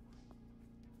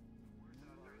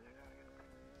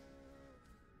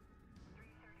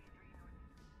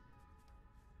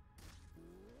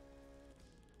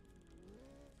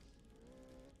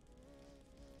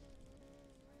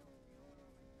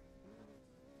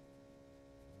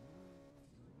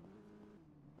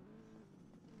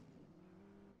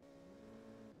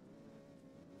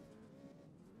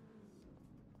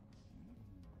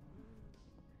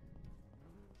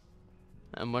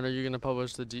 And when are you gonna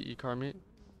publish the DE car meet?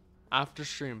 After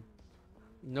stream.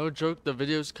 No joke, the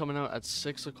video's coming out at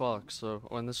 6 o'clock, so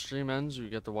when the stream ends, you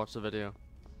get to watch the video.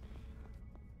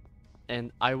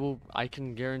 And I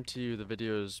can guarantee you the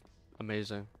video is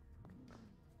amazing.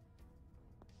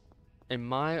 In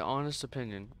my honest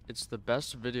opinion, it's the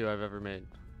best video I've ever made.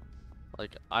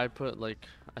 Like, I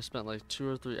spent like 2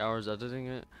 or 3 hours editing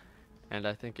it, and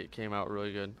I think it came out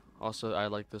really good. Also, I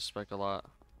like this spec a lot.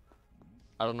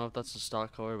 I don't know if that's the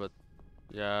stock color, but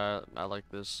yeah, I like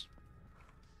this.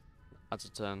 That's a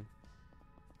 10.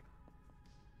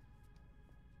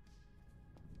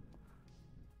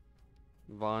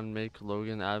 Vaughn make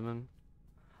Logan admin.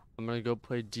 I'm gonna go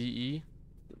play DE.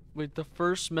 Wait, the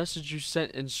first message you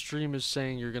sent in stream is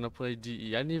saying you're gonna play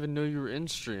DE. I didn't even know you were in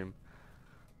stream.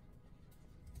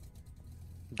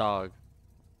 Dog.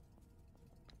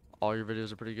 All your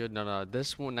videos are pretty good. No,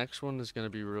 this one, next one is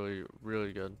gonna be really,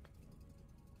 really good.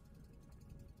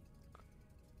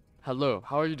 Hello,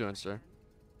 how are you doing, sir?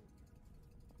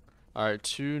 Alright,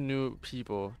 2 new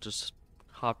people just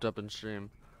hopped up in stream.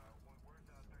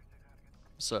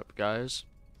 What's up, guys?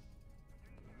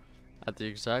 At the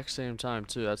exact same time,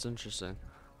 too. That's interesting.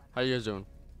 How you guys doing?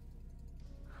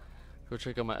 Go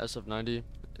check out my SF90.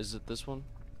 Is it this one?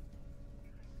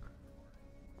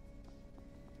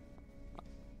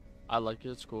 I like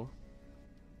it. It's cool.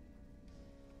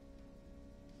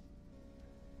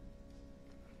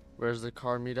 Where's the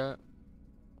car meet at?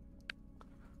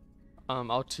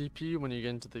 I'll TP you when you get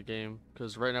into the game,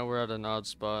 because right now we're at an odd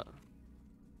spot.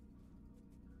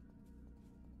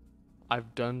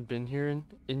 I've been here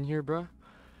in here, bruh.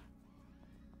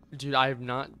 Dude, I have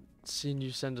not seen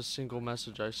you send a single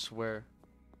message, I swear.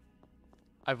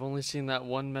 I've only seen that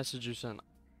one message you sent.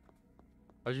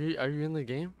 Are you in the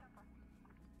game?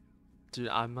 Dude,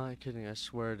 I'm not kidding. I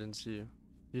swear I didn't see you.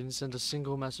 You didn't send a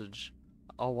single message.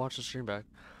 I'll watch the stream back.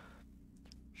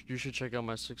 You should check out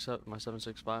my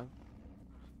 765.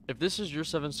 If this is your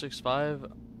 765,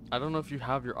 I don't know if you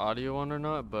have your audio on or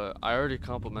not, but I already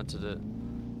complimented it.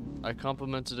 I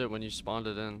complimented it when you spawned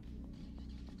it in,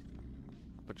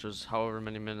 which was however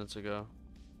many minutes ago.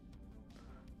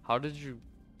 How did you...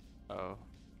 Oh.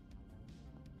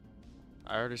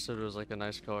 I already said it was like a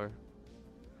nice color.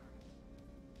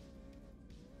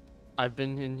 I've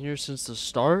been in here since the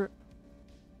start?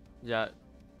 Yeah.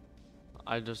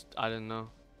 I didn't know.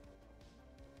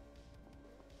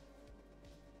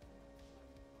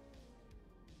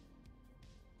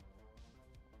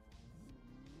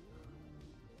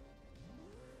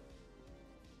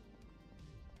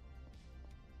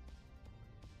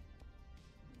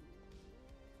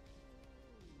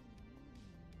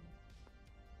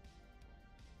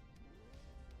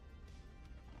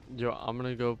 Yo, I'm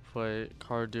gonna go play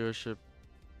car dealership.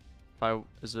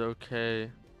 Is it okay?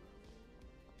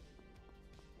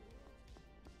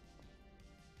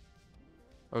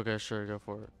 Okay, sure, go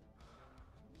for it.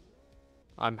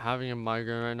 I'm having a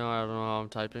migraine right now. I don't know how I'm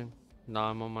typing.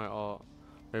 Nah, I'm on my alt.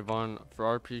 Wait, Vaughn,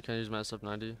 for RP, can I use my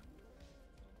SF90?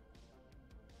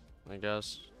 I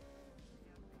guess.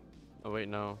 Oh, wait,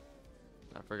 no.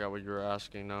 I forgot what you were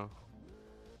asking now.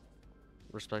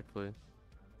 Respectfully.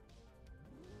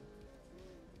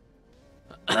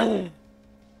 Alright,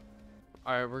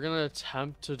 we're gonna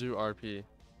attempt to do RP.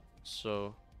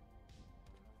 So,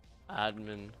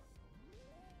 admin,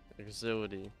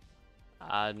 auxiliary,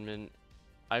 admin.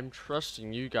 I'm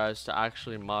trusting you guys to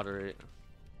actually moderate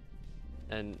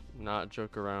and not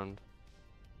joke around.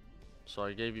 So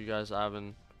I gave you guys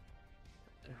admin.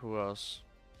 Who else?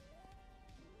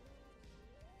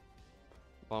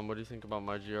 Mom, what do you think about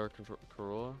my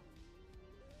Corolla?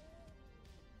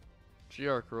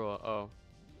 GR Corolla, oh.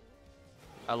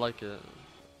 I like it.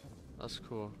 That's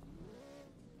cool.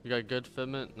 You got good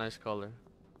fitment, nice color.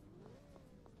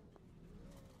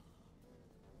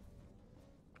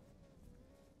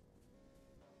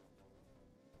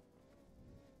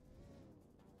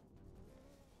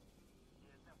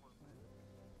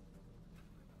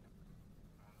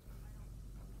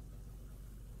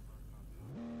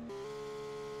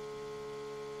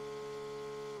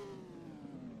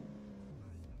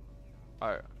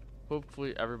 Alright,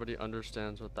 hopefully everybody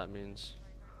understands what that means.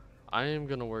 I am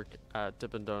gonna work at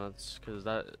Dippin' Donuts because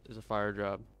that is a fire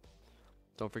job.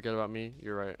 Don't forget about me,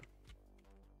 you're right.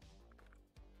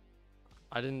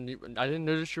 I didn't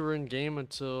notice you were in game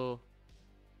until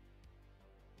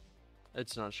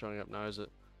it's not showing up now, is it?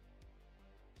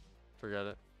 Forget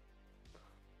it.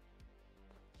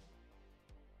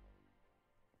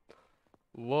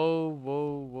 Whoa,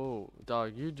 whoa, whoa.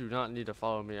 Dog, you do not need to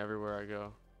follow me everywhere I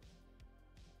go.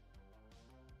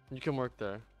 You can work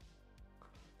there.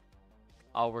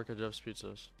 I'll work at Jeff's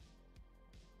Pizzas.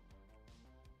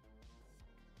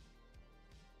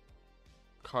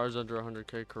 Cars under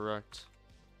 100k, correct.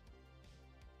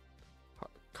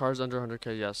 Cars under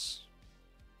 100k, yes.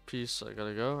 Peace, I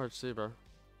gotta go. Alright, see you, bro.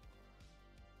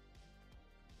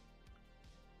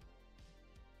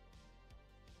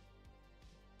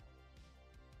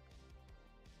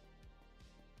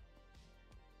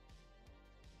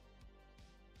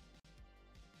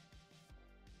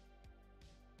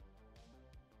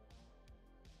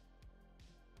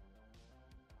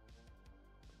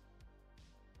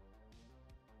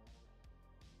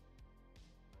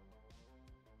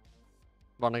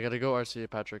 Vaughn, I gotta go. Alright, see you,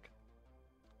 Patrick.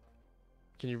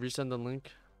 Can you resend the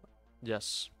link?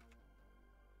 Yes.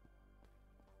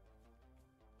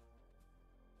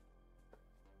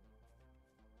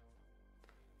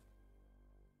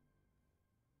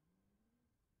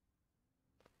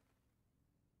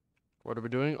 What are we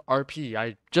doing? RP.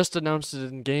 I just announced it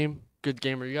in game. Good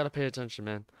gamer. You gotta pay attention,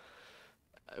 man.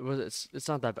 It's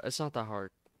not that bad. It's not that hard.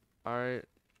 All right.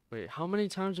 Wait, how many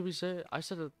times did we say it? I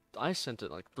said it. I sent it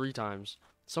like 3 times.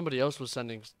 Somebody else was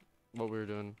sending what we were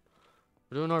doing.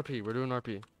 We're doing RP. We're doing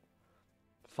RP.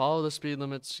 Follow the speed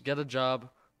limits. Get a job.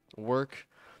 Work.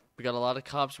 We got a lot of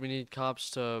cops. We need cops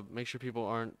to make sure people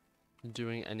aren't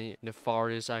doing any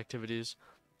nefarious activities.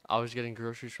 I was getting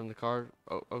groceries from the car.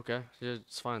 Oh, okay. Yeah,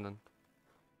 it's fine then.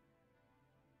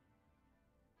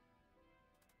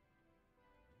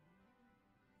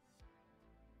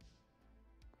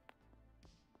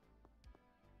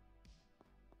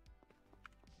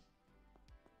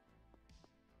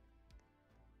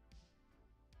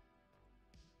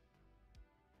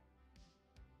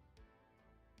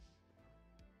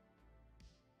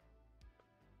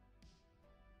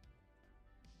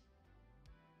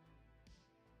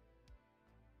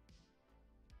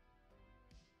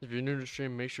 If you're new to the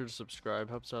stream, make sure to subscribe.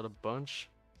 Helps out a bunch.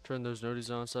 Turn those noties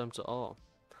on, set them to all.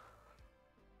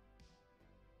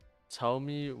 Tell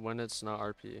me when it's not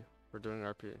RP. We're doing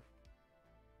RP.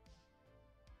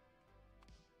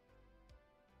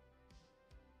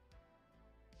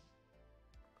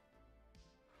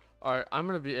 Alright, I'm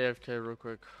gonna be AFK real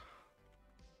quick.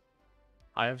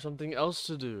 I have something else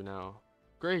to do now.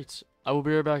 Great. I will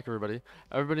be right back, everybody.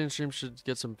 Everybody in stream should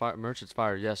get some merch. It's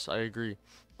fire. Yes, I agree.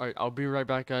 Alright, I'll be right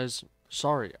back, guys.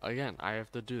 Sorry, again, I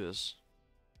have to do this.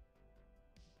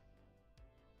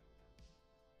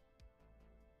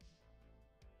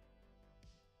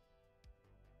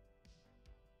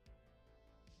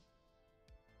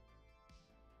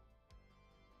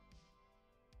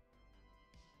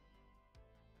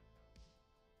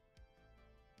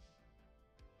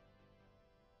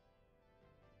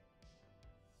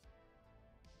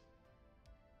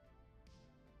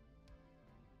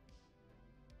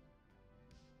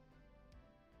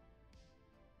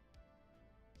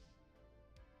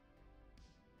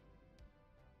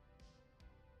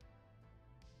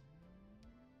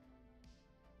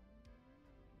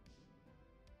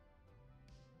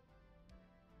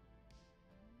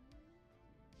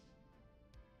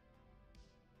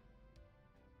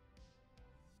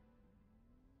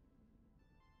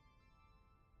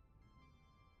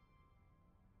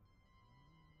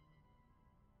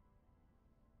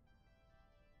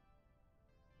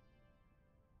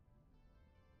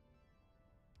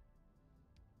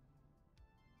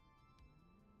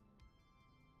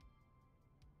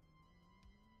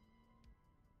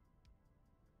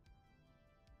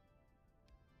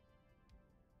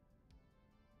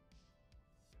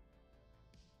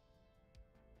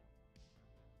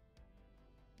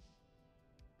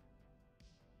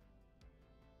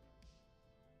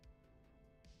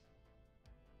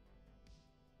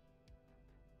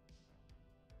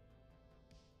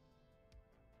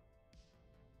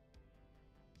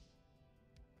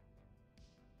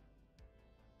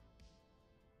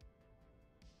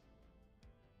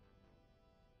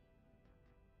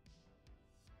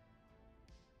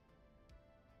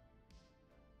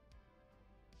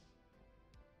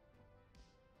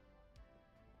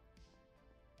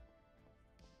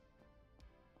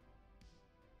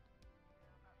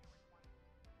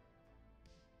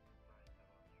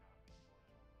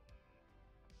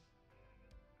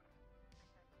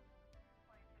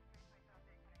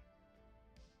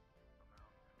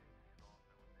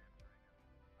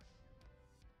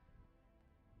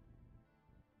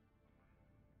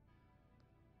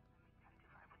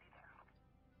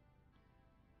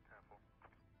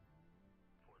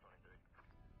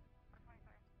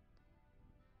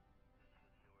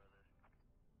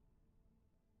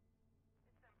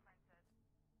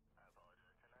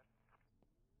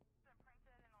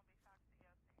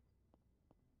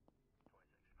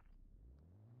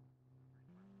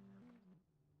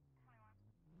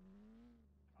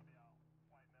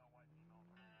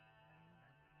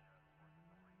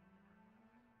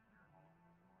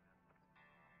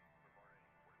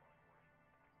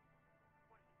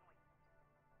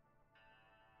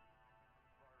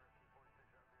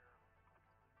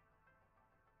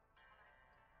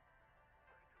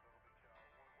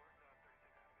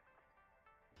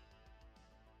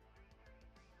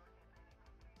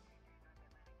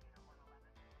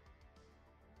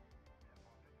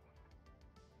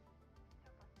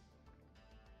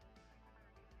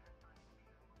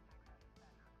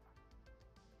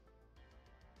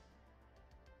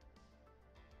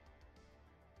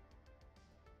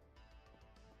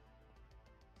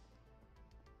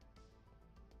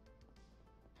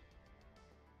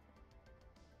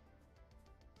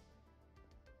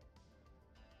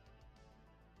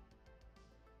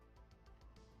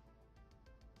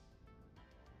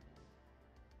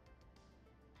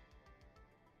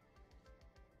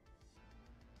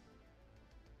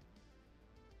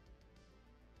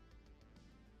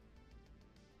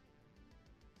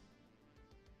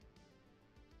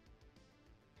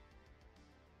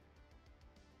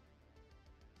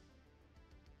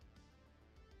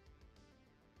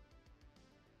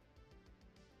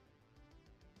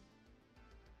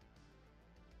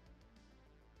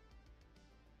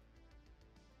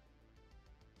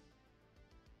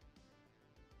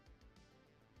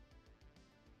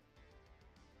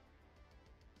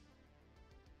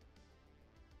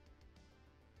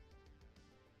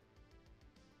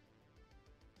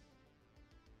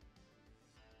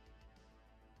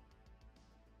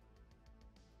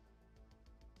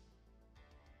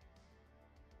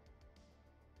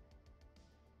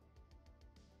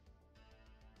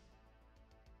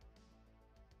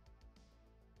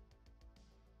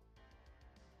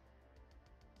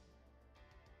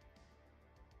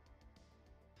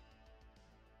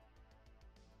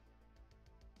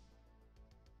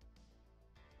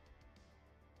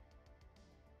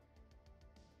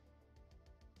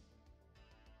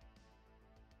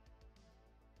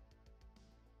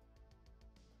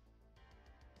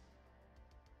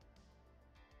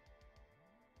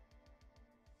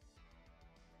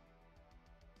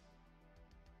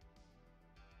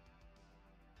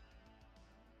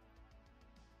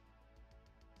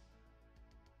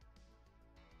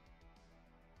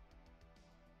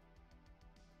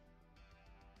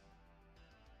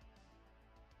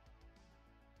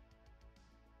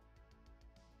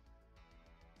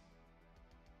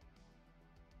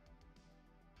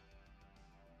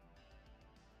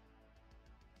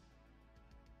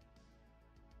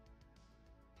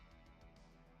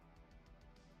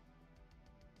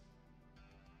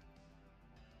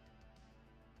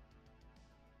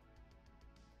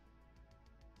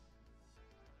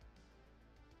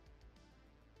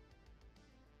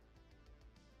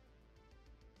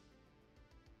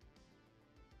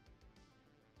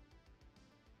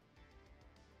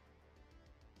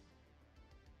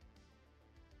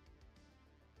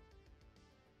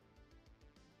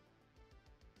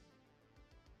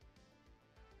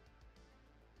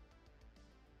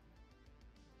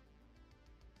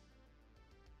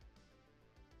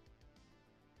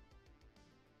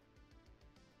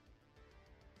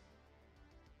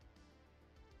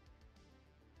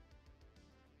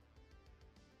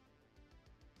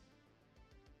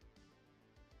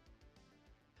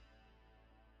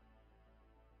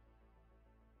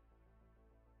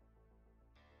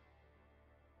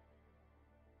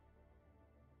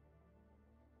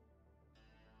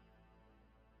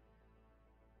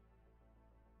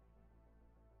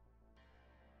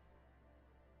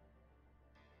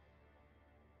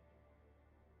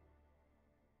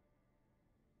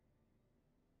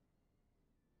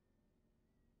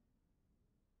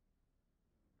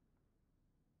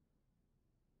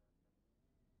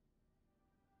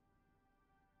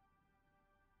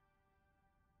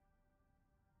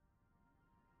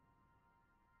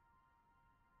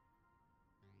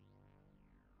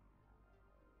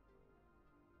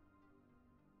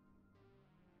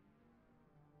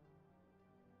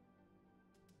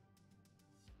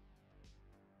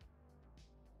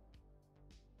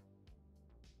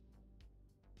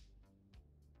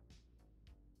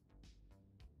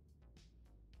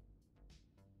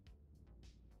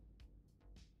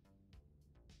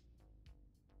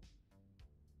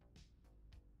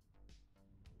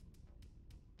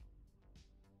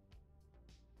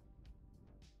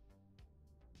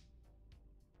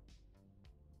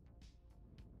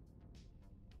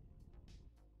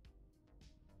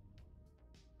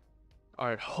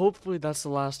 Alright, hopefully that's the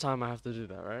last time I have to do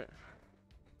that, right?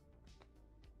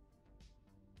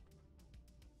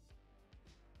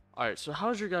 Alright, so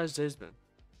how's your guys' days been?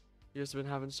 You guys been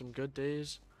having some good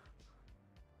days?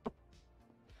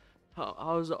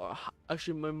 How's the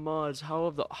actually my mods? How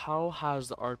has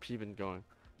the RP been going?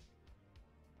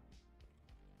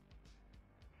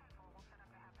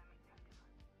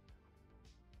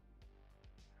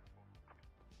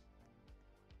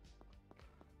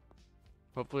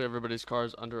 Hopefully everybody's car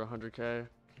is under 100K.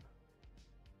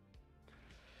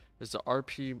 Is the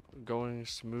RP going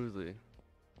smoothly?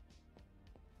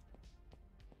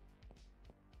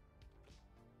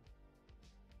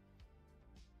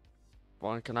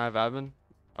 Vaughn, can I have admin?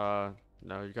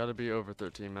 No, you gotta be over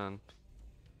 13, man.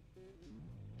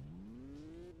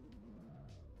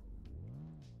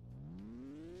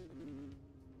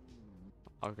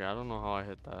 Okay, I don't know how I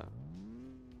hit that.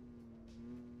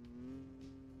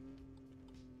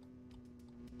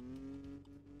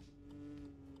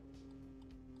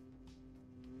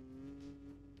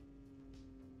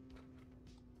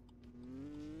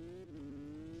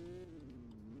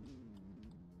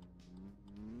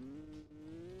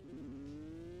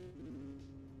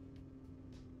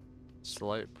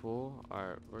 Slight pull.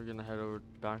 Alright, we're gonna head over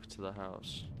back to the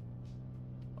house.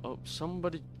 Oh,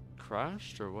 somebody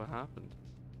crashed or what happened?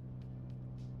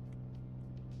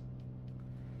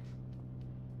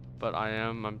 But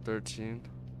I'm 13.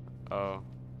 Oh.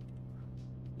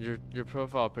 Your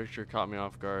profile picture caught me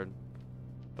off guard.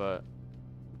 But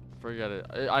forget it.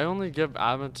 I only give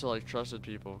admin to like trusted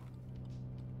people.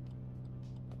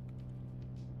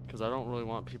 Cause I don't really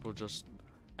want people just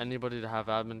anybody to have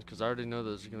admin, cause I already know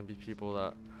there's gonna be people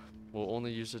that will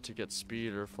only use it to get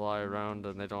speed or fly around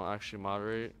and they don't actually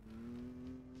moderate.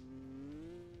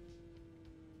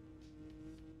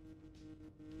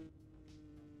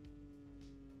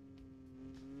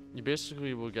 You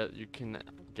can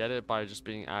get it by just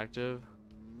being active,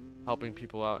 helping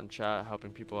people out in chat,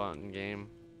 helping people out in game.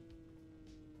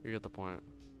 You get the point.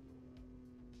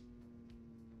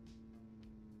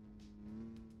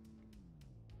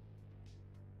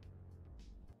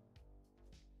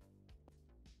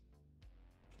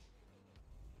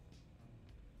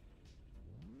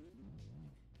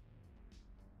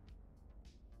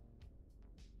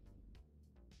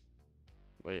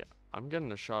 Wait, I'm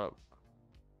getting a shot up.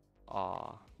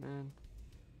 Aw, man.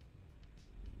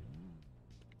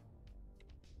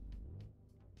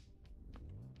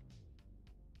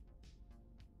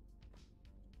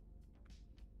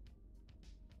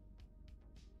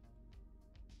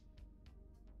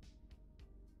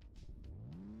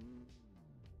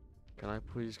 Can I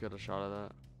please get a shot of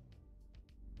that?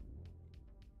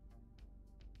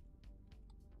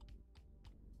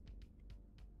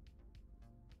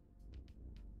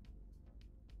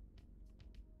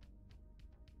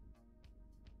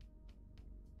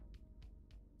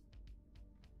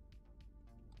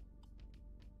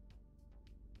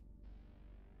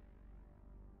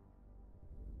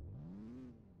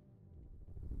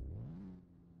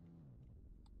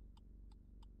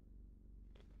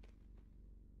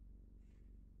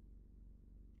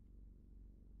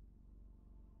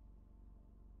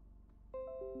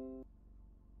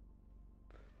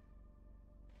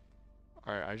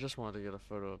 Alright, I just wanted to get a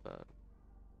photo of that.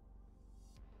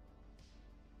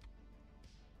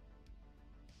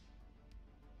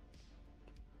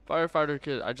 Firefighter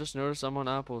kid, I just noticed I'm on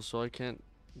Apple, so I can't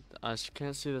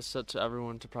see this set to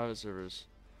everyone to private servers.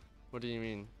 What do you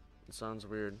mean? It sounds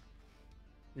weird.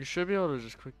 You should be able to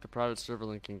just click the private server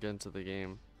link and get into the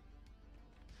game.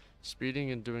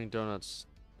 Speeding and doing donuts.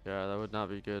 Yeah, that would not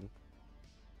be good.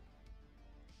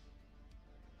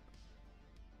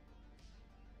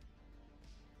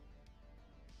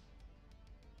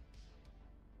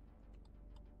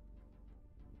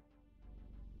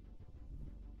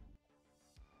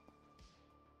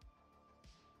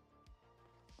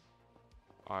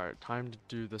 Alright, time to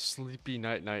do the sleepy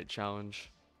night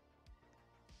challenge.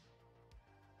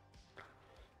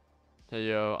 Hey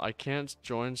yo, I can't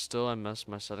join still, I messed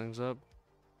my settings up.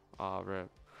 Aw, rip.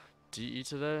 DE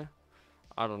today?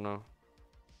 I don't know.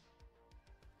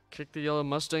 Kick the yellow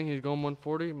Mustang, he's going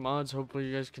 140. Mods, hopefully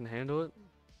you guys can handle it.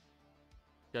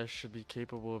 You guys should be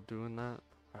capable of doing that.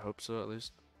 I hope so, at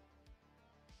least.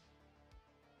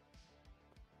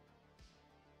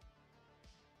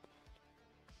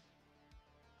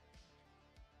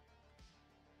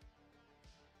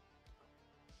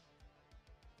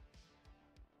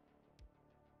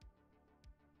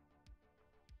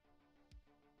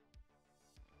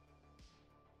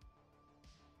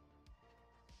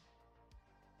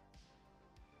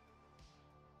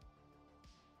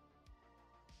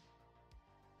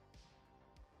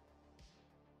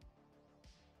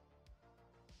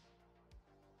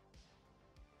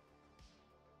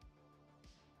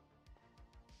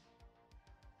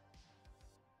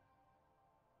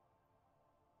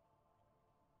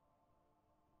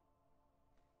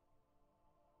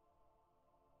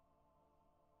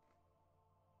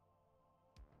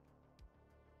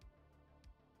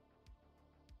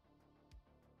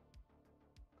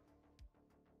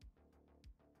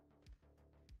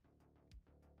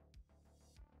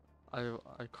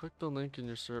 I clicked the link in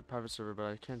your private server, but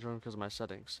I can't join because of my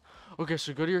settings. Okay,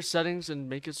 so go to your settings and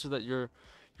make it so that your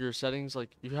settings,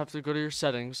 like, you have to go to your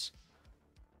settings,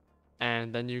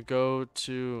 and then you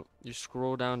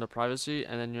scroll down to privacy,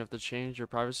 and then you have to change your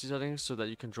privacy settings so that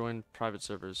you can join private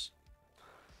servers.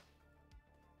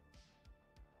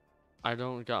 I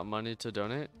don't got money to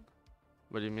donate?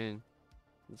 What do you mean?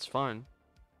 It's fine.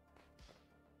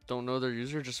 Don't know their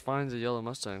user, just finds a yellow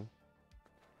Mustang.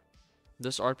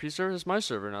 This RP server is my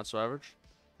server, not so average.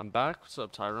 I'm back. What's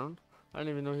up, Tyrone? I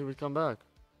didn't even know he would come back.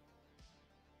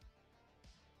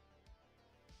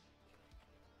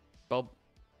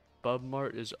 Bub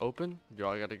Mart is open? Yo,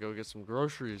 I gotta go get some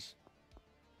groceries.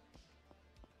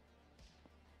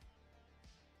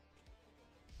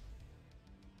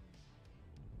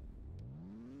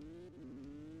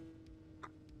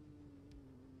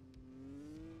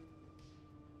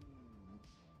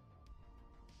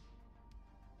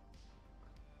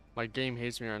 My game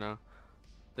hates me right now.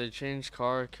 They changed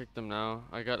car, kick them now.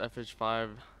 I got FH5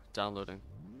 downloading.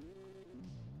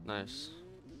 Nice.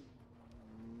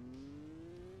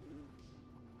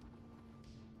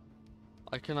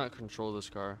 I cannot control this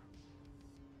car.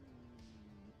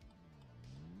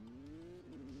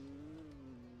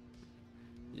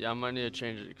 Yeah, I might need to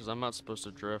change it because I'm not supposed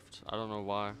to drift. I don't know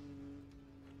why.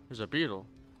 There's a beetle.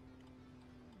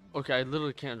 Okay, I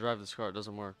literally can't drive this car. It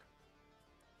doesn't work.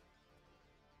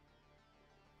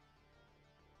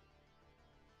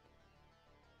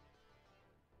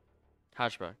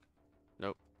 Hatchback.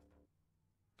 Nope.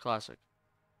 Classic.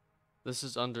 This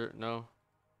is under... No.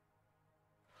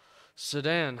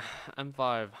 Sedan.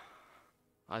 M5.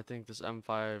 I think this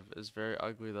M5 is very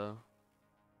ugly though.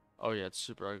 Oh yeah, it's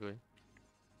super ugly.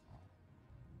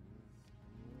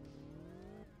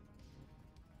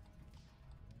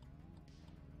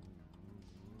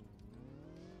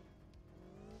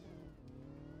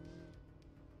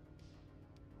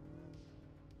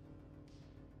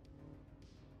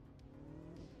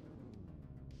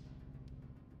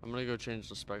 I'm gonna go change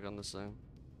the spec on this thing.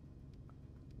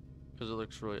 Because it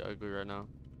looks really ugly right now.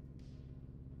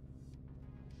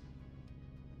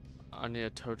 I need a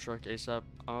tow truck ASAP.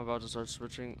 I'm about to start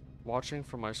watching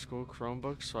from my school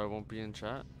Chromebook so I won't be in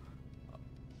chat.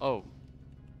 Oh.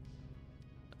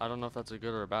 I don't know if that's a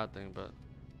good or a bad thing, but...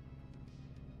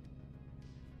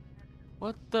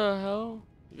 What the hell?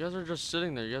 You guys are just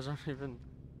sitting there. You guys aren't even...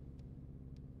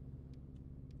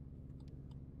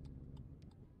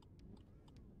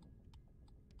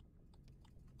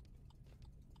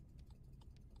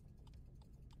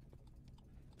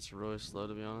 It's really slow,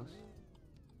 to be honest.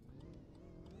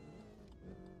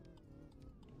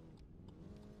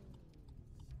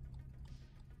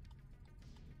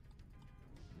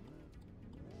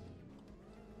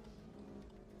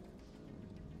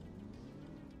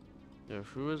 Yeah,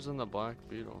 who is in the black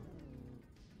beetle?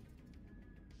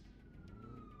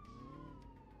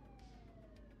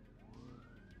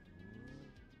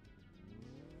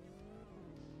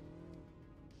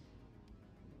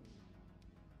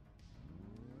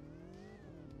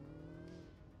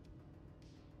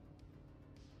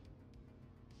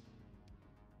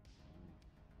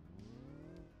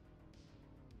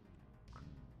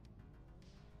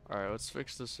 Alright, let's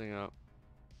fix this thing up.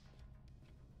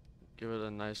 Give it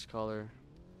a nice color.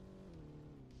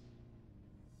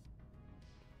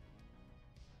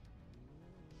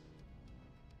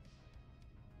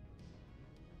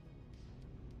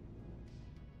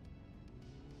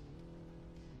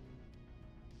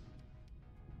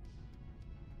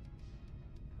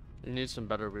 You need some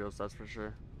better wheels, that's for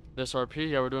sure. This RP?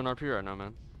 Yeah, we're doing RP right now,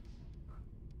 man.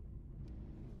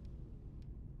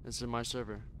 It's in my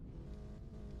server.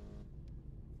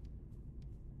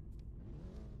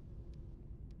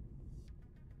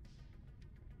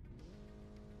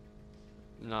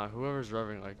 Nah, whoever's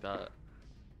revving like that,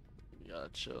 you gotta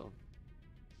chill.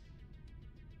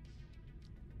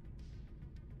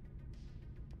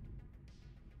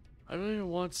 I don't even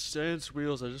want stance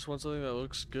wheels, I just want something that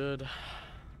looks good.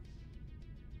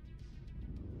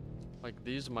 Like,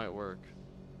 these might work.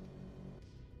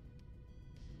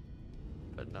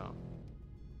 But no.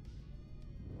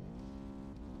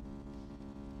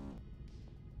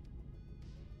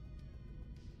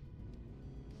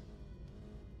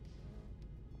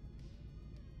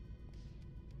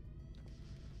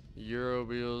 Euro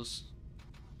wheels.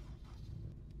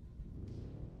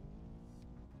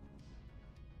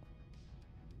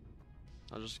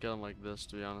 I'll just get them like this,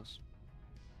 to be honest.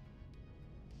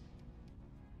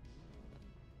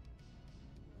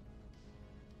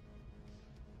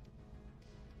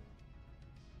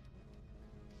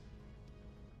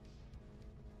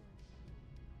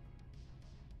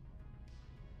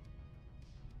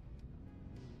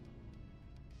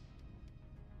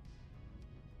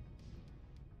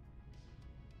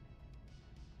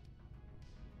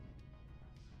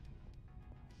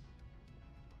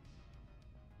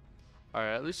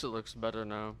 Alright, at least it looks better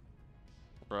now.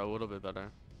 Or a little bit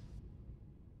better.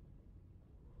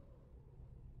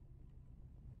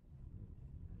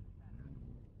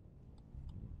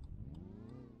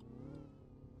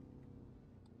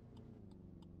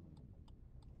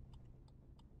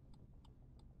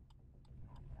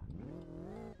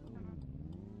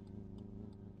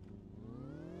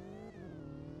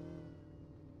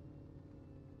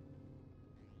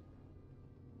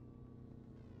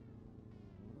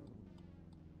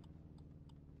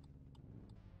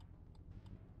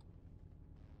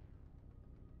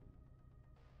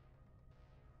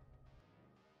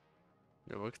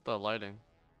 Yeah, look at the lighting.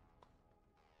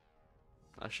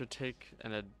 I should take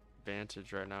an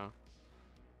advantage right now.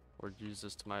 Or use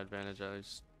this to my advantage at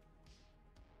least.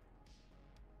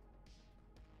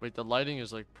 Wait, the lighting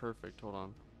is like perfect. Hold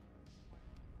on.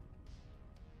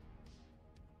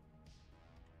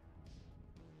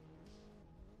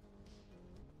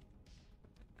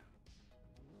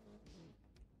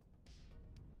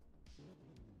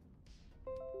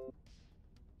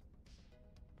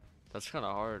 That's kind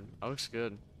of hard. That looks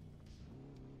good.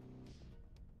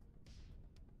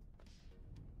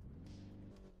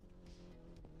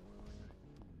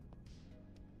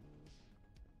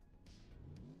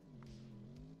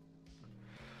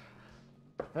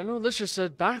 I know Liz just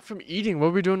said back from eating. What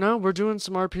are we doing now? We're doing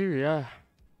some RP, yeah.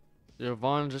 Yo,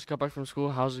 Vaughn just got back from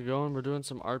school. How's it going? We're doing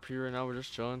some RP right now. We're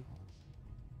just chilling.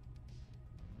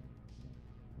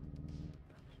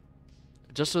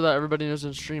 Just so that everybody knows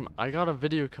in stream, I got a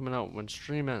video coming out when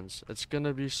stream ends. It's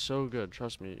gonna be so good.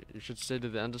 Trust me. You should stay to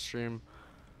the end of stream.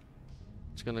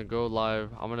 It's gonna go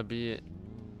live. I'm gonna be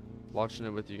watching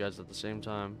it with you guys at the same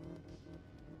time.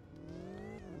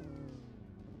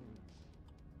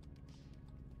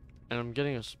 And I'm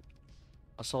getting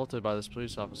assaulted by this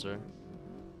police officer.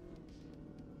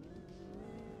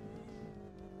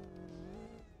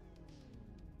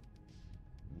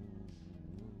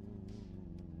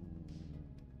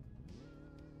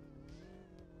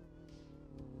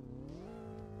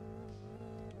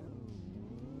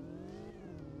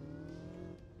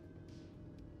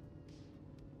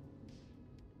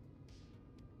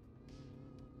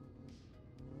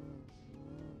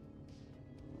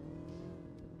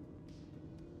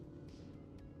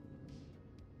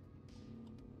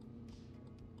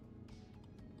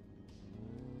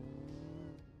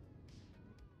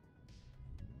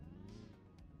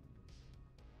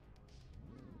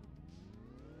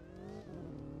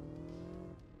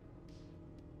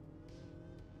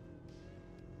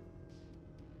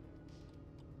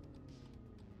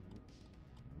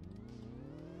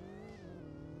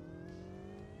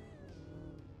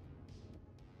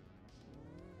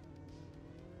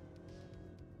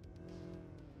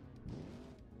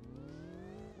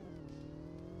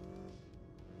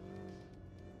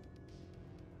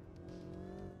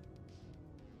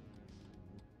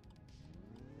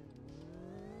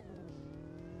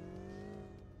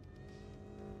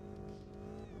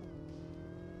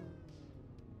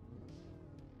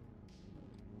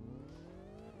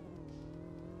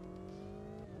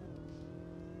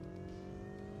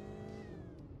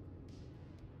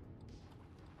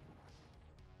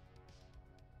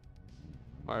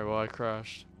 Alright, well, I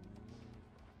crashed.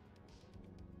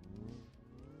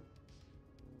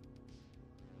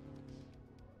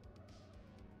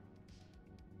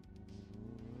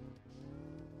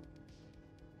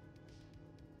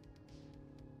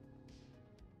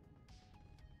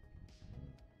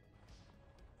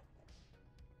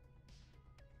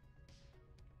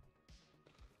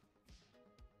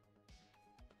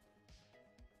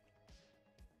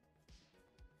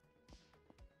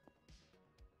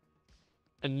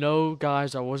 And no,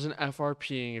 guys, I wasn't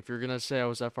FRPing. If you're gonna say I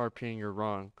was FRPing, you're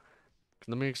wrong.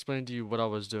 Let me explain to you what I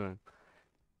was doing.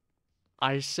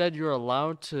 I said you're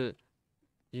allowed to,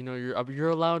 you're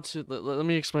allowed to, let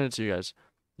me explain it to you guys.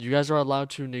 You guys are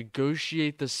allowed to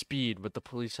negotiate the speed with the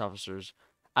police officers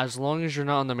as long as you're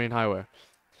not on the main highway.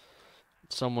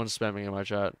 Someone's spamming in my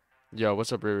chat. Yo,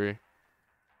 what's up, Riri?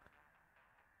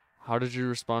 How did you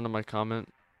respond to my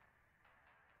comment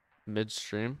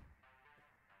midstream?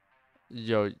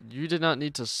 Yo, you did not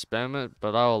need to spam it,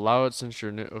 but I'll allow it since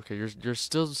you're new. Okay, you're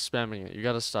still spamming it. You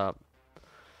gotta stop.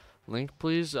 Link,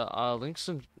 please. Links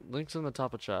in the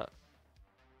top of chat.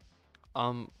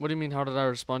 What do you mean? How did I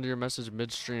respond to your message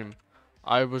midstream?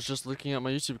 I was just looking at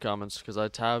my YouTube comments because I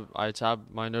tab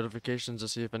my notifications to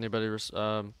see if anybody if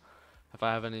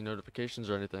I have any notifications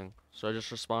or anything. So I just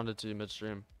responded to you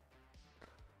midstream.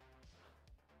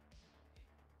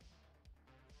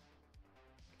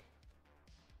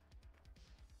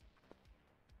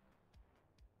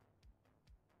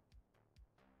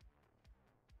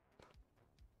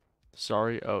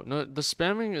 Sorry. Oh, no, the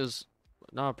spamming is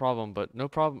not a problem, but no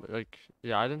problem. Like,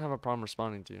 yeah, I didn't have a problem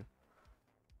responding to you.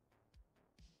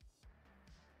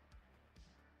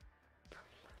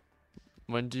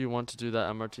 When do you want to do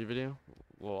that MRT video?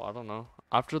 Well, I don't know.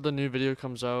 After the new video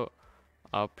comes out,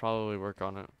 I'll probably work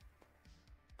on it.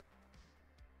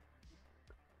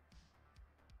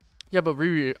 Yeah, but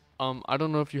Riri, I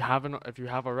don't know if you haven't, if you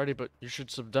have already, but you should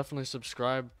definitely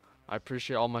subscribe. I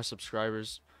appreciate all my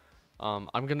subscribers.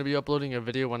 I'm gonna be uploading a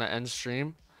video when I end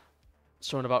stream.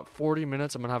 So in about 40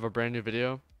 minutes, I'm gonna have a brand new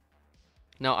video.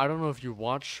 Now, I don't know if you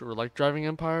watch or like Driving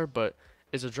Empire, but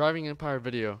it's a Driving Empire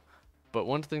video. But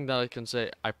one thing that I can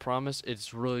say, I promise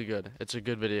it's really good. It's a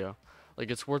good video. Like,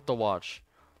 it's worth the watch.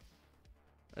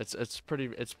 It's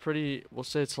pretty, we'll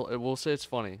say it's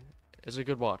funny. It's a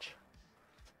good watch.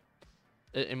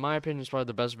 In my opinion, it's probably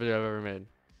the best video I've ever made.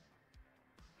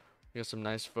 You got some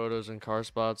nice photos and car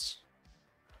spots.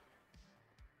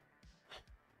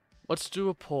 Let's do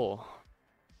a poll.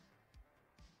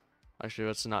 Actually,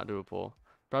 let's not do a poll.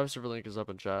 Private server link is up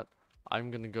in chat.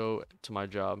 I'm gonna go to my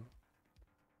job.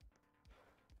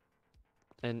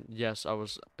 And yes, I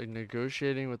was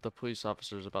negotiating with the police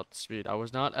officers about the speed. I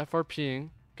was not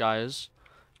FRPing, guys.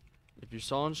 If you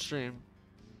saw on stream,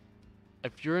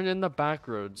 if you're in the back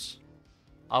roads,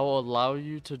 I will allow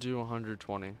you to do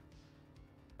 120.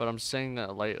 But I'm saying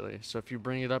that lightly. So if you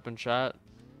bring it up in chat,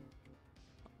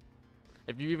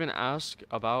 if you even ask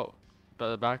about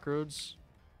the back roads,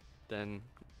 then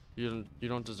you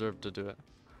don't deserve to do it.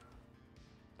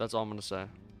 That's all I'm gonna say.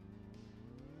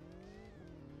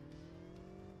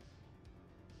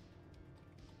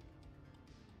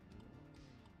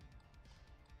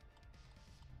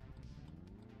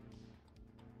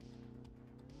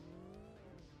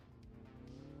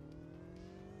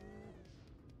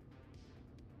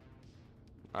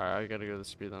 Alright, I gotta go to the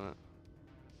speed limit.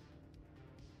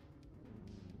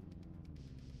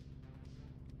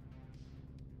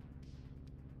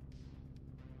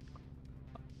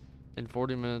 In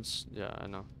 40 minutes, yeah, I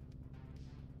know.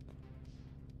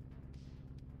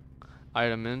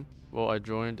 Item in. Well, I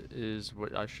joined is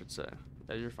what I should say.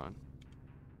 Yeah, you're fine.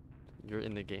 You're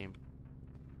in the game.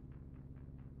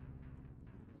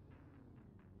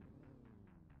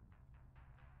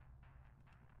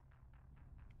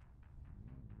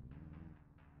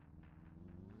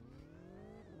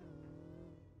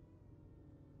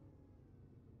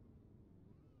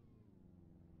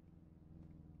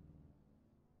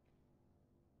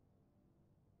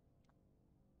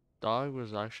 Dog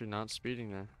was actually not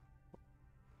speeding there.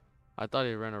 I thought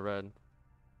he ran a red.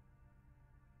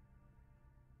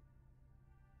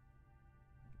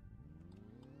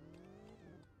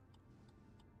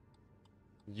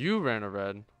 You ran a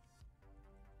red.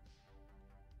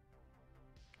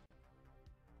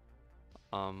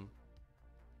 I'm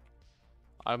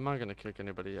not gonna kick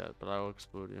anybody yet, but I will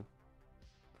explode you.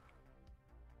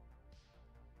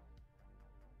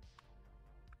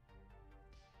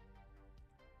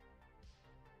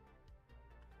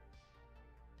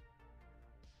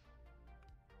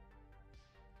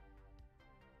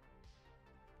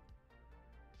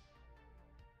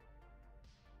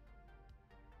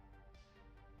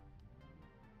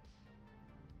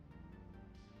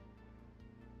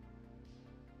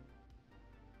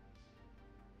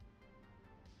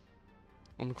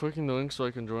 I'm clicking the link so I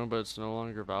can join, but it's no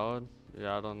longer valid.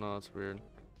 Yeah, I don't know. It's weird.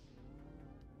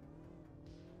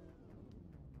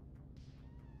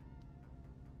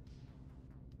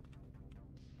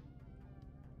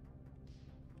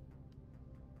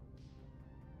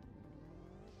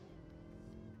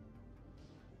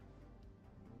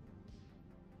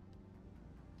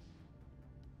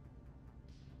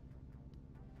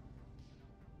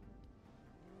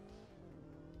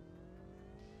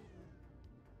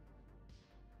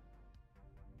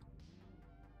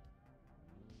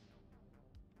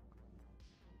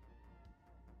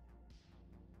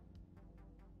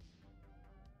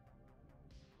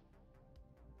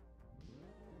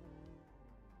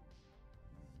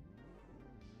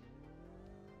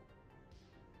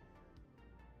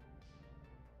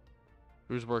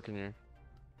 Who's working here?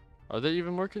 Are they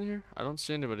even working here? I don't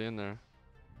see anybody in there.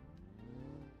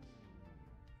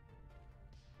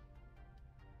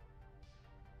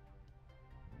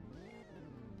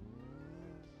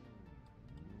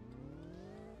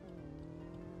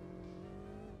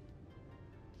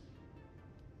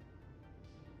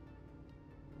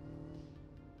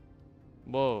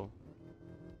 Whoa.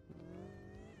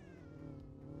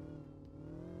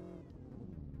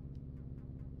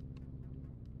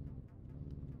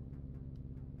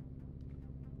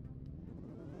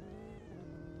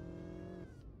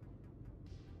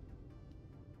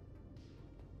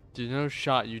 Dude, no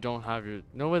shot you don't have your...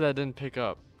 No way that didn't pick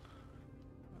up.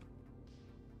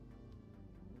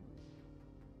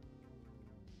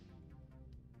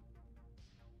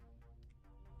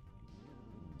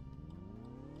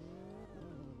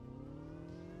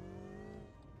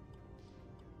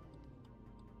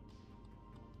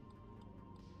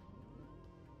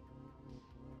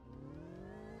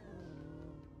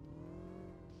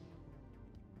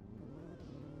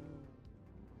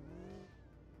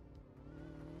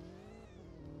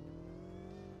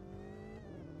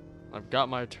 I've got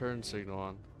my turn signal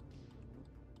on.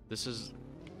 This is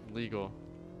legal.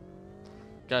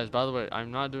 Guys, by the way,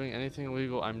 I'm not doing anything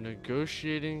illegal. I'm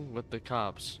negotiating with the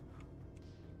cops.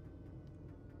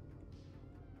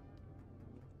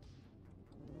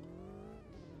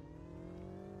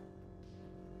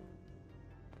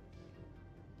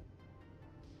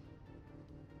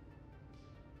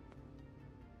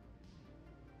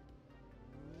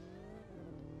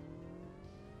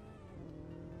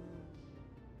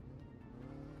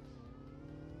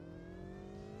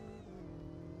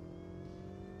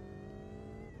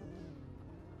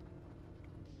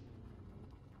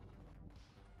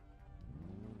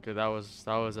 Okay, that was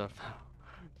a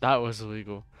that was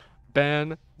illegal.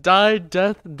 Ban, died,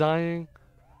 death, dying.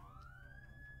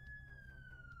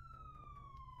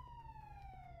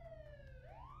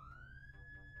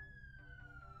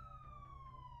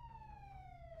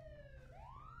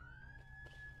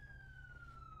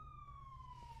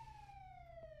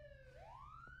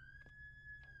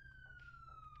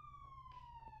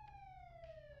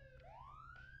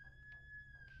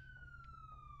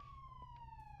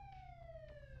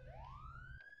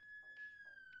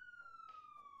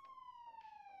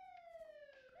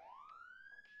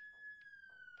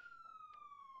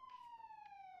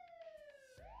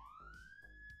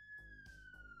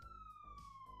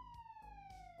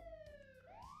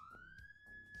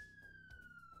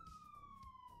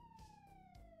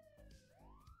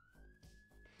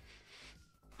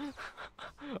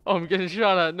 Oh, I'm getting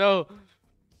shot at. No.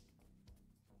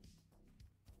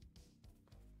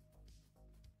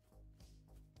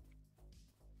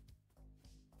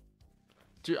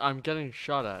 Dude, I'm getting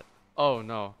shot at. Oh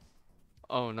no.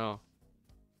 Oh no.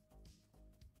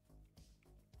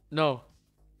 No.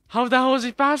 How the hell is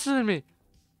he faster than me?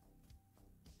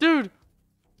 Dude,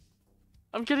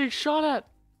 I'm getting shot at.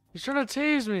 He's trying to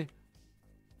tase me.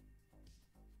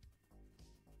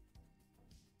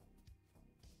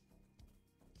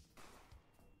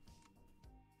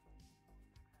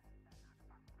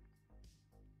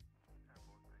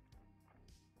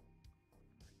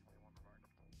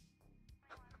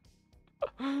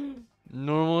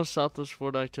 Normal Southwest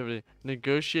Florida activity.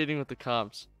 Negotiating with the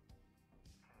cops.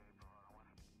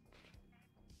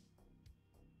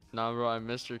 Nah, bro, I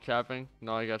missed your capping.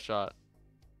 No, I got shot.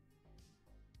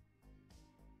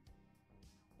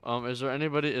 Is there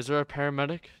anybody? Is there a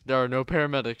paramedic? There are no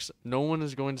paramedics. No one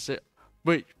is going to say.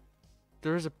 Wait,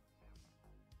 there is a.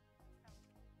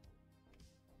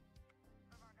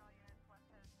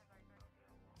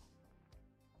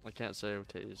 I can't say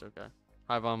tase. Okay.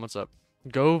 Hi, Vaughn. What's up?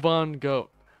 Go, Vaughn,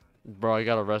 go. Bro, I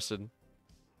got arrested.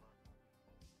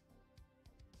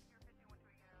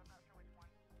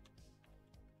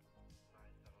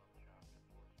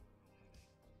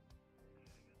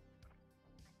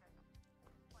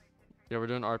 Yeah, we're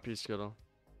doing RP Skittle.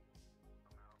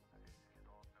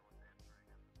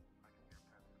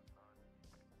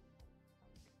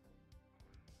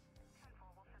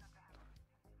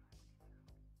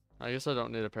 I guess I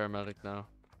don't need a paramedic now.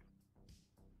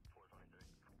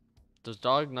 Does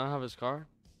Dog not have his car?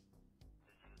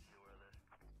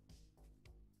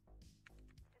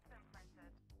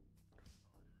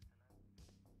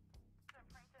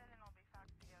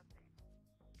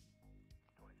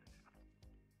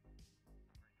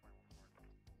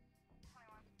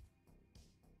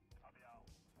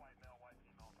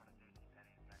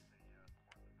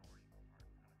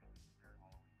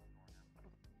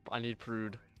 I need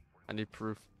prude. I need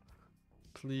proof.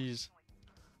 Please.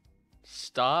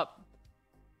 Stop.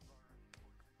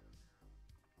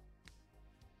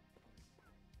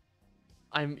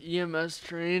 I'm EMS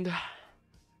trained.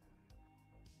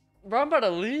 Bro, I'm about to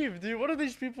leave, dude. What are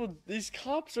these people? These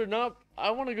cops are not.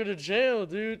 I want to go to jail,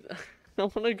 dude. I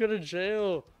want to go to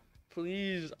jail.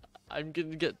 Please. I'm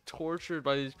gonna get tortured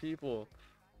by these people.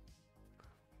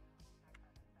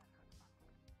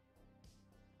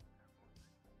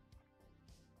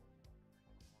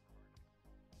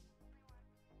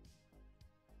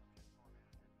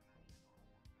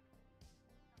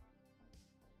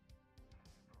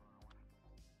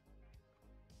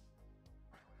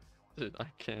 Dude, I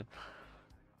can't.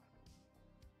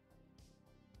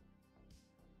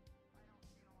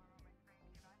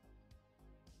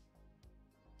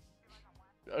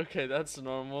 Okay, that's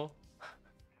normal.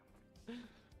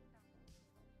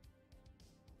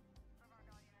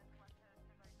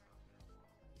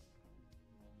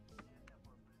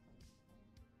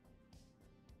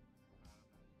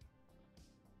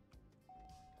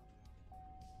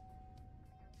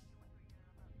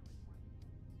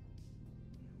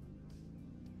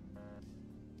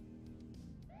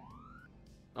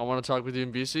 I want to talk with you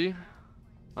in VC.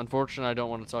 Unfortunately, I don't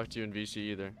want to talk to you in VC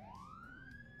either.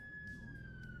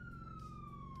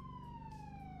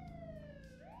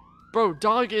 Bro,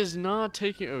 dog is not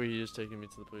taking. Oh, he is taking me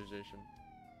to the police station.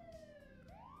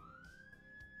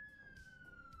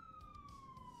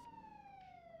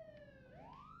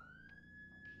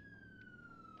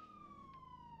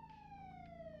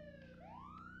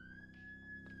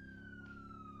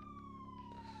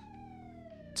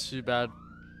 Too bad.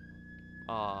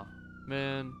 Aw,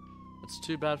 man. It's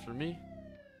too bad for me.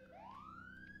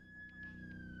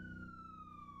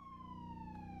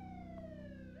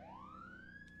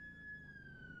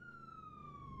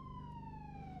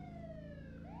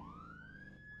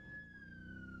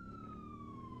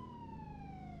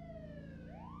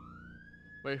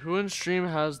 Wait, who in stream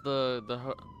has the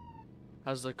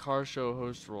car show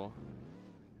host role?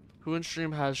 Who in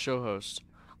stream has show host?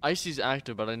 Icy's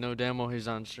active, but I know damn well he's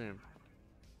on stream.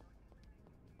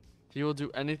 He will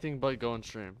do anything but go on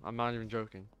stream. I'm not even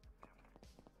joking.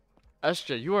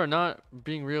 SJ, you are not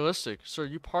being realistic. Sir,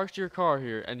 you parked your car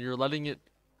here and you're letting it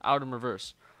out in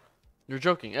reverse. You're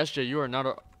joking. SJ, you are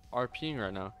not RPing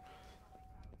right now.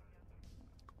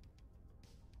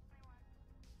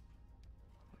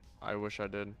 I wish I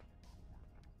did.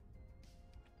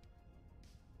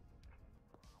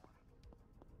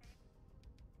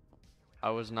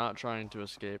 I was not trying to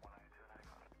escape.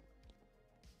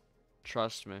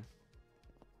 Trust me.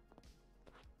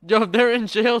 Yo, they're in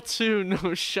jail too.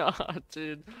 No shot,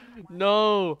 dude.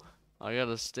 No. I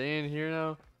gotta stay in here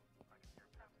now.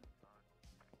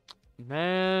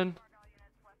 Man.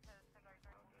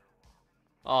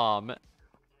 Aw, man.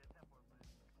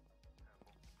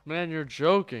 Man, you're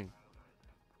joking.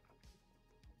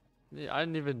 Yeah, I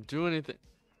didn't even do anything.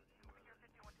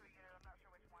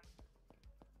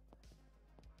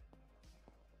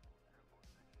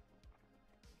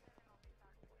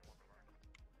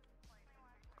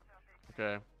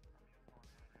 Okay.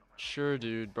 Sure,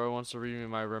 dude. Bro wants to read me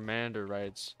my remander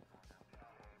rights.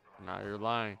 Nah, you're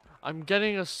lying. I'm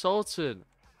getting assaulted.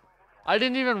 I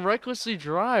didn't even recklessly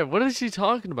drive. What is he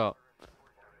talking about?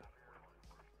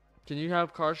 Can you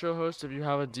have car show host if you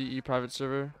have a DE private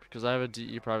server? Because I have a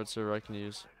DE private server I can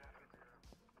use.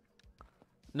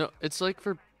 No, it's like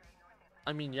for...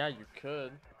 I mean, yeah, you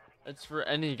could. It's for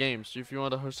any game. So if you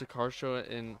want to host a car show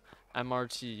in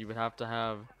MRT, you would have to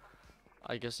have,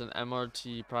 I guess, an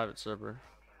MRT private server.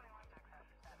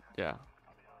 Yeah.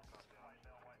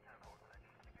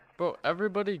 Bro,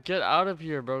 everybody get out of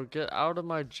here, bro. Get out of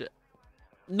my jet.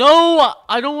 No!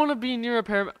 I don't want to be near a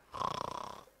paramedic.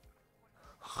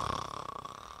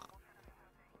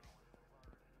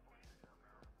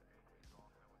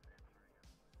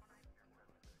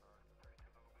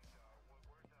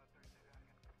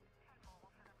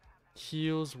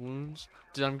 Heals wounds.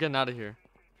 Dude, I'm getting out of here.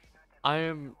 I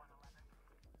am...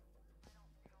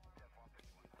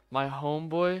 My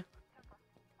homeboy...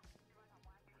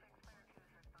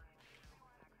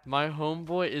 My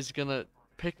homeboy is gonna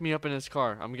pick me up in his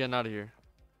car. I'm getting out of here.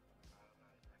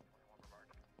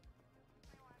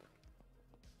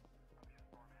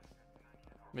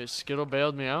 Wait, Skittle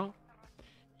bailed me out?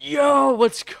 Yo,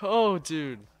 let's go,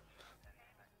 dude.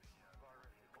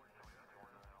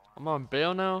 I'm on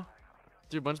bail now?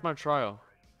 Dude, when's my trial?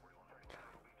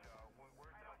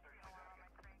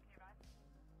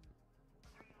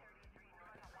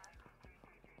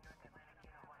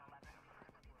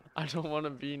 I don't want to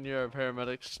be near a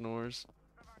paramedic snores.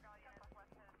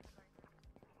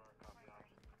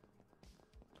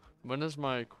 When is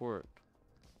my court?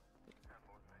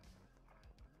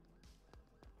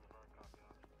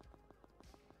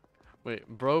 Wait,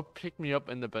 bro, pick me up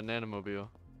in the banana mobile.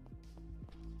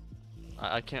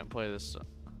 I can't play this.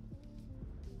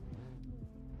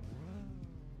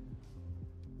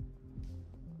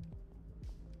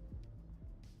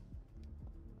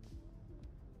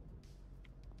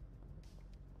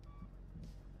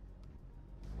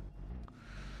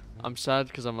 I'm sad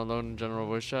because I'm alone in general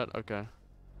voice chat. Okay.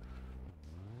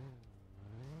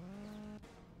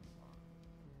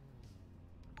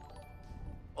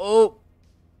 Oh!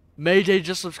 Mayday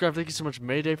just subscribed. Thank you so much,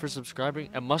 Mayday, for subscribing.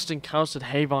 And Mustang Cow said,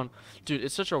 "Hey, Vaughn." Dude,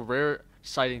 it's such a rare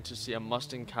sighting to see a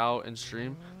Mustang Cow in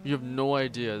stream. You have no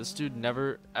idea. This dude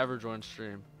never, ever joined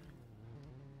stream.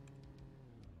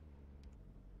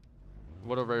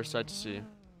 What a rare sight to see.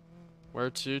 Where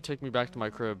to? Take me back to my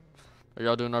crib. Are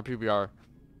y'all doing our PBR?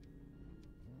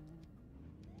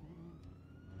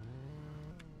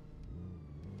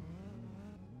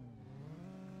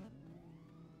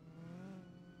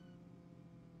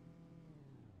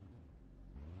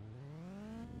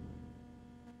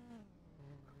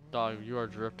 Dog, you are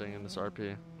drifting in this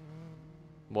RP.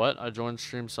 What? I join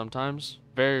stream sometimes?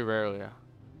 Very rarely.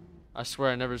 I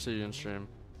swear I never see you in stream.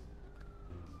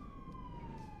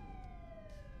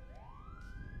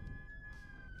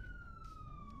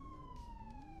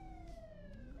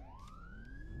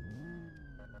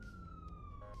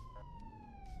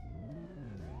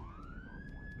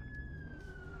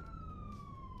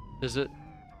 Is it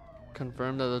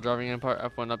confirmed that the Driving Empire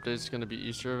F1 update is going to be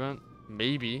Easter event?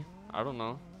 Maybe. I don't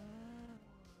know.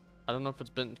 I don't know if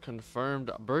it's been confirmed.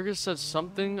 Burgess said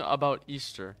something about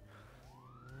Easter.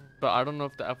 But I don't know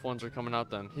if the F1s are coming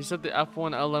out then. He said the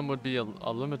F1 LM would be a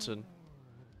limited.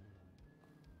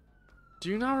 Do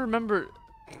you not remember?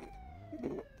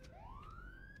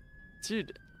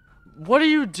 Dude, what are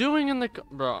you doing in the...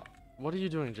 Bro, what are you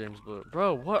doing, James Blue?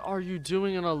 Bro, what are you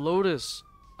doing in a Lotus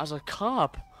as a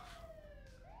cop?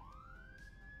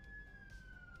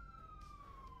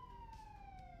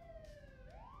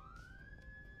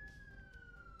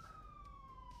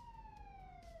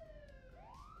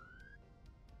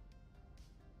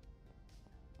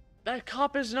 That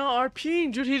cop is not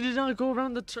RPing, dude. He did not go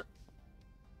around the turn.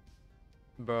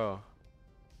 Bro,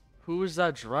 who is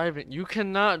that driving? You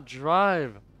cannot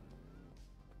drive.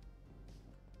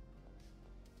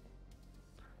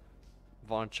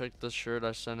 Vaughn, check this shirt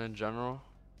I sent in general.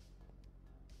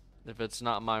 If it's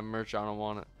not my merch, I don't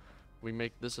want it. We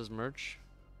make this as merch.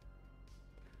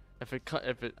 If it,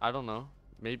 I don't know.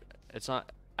 Maybe it's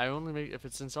not. I only make if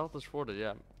it's in Southwest Florida.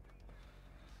 Yeah.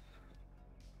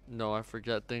 No, I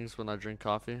forget things when I drink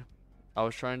coffee. I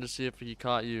was trying to see if he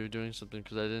caught you doing something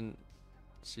because I didn't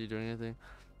see you doing anything.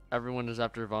 Everyone is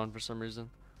after Vaughn for some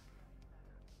reason.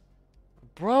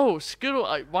 Bro, Skittle,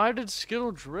 why did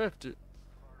Skittle drift? Dude?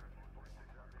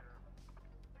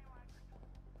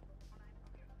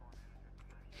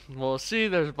 Well, see,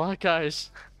 there's black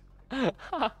ice. Dude,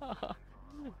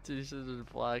 he says there's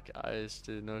black ice,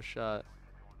 dude. No shot.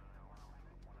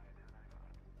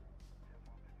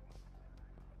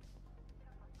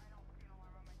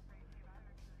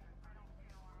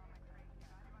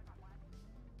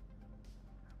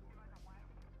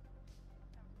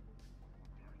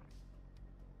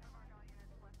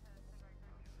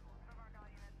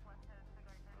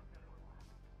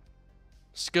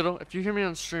 Skittle, if you hear me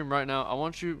on stream right now, I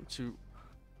want you to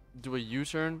do a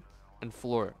U-turn and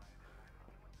floor it.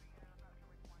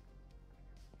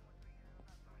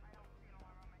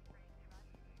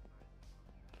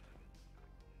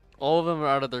 All of them are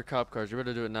out of their cop cars. You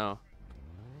better do it now.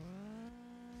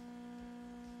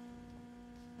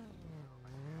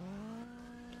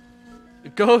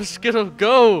 Go, Skittle,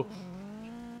 go!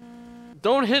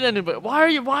 Don't hit anybody.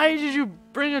 Why did you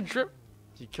bring a drip?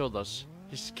 He killed us.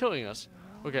 He's killing us.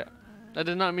 Okay, I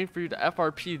did not mean for you to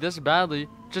FRP this badly.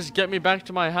 Just get me back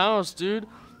to my house, dude.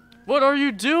 What are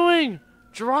you doing?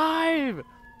 Drive!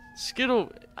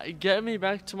 Skittle, get me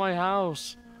back to my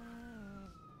house.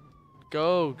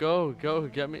 Go, go, go.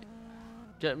 Get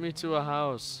me to a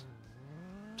house.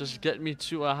 Just get me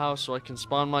to a house so I can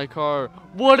spawn my car.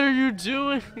 What are you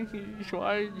doing?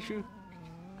 Why are you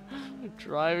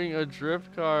driving a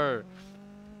drift car?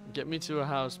 Get me to a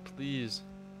house, please.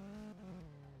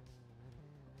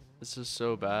 This is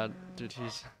so bad. Dude,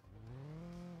 he's...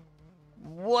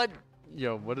 What?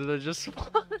 Yo, what did I just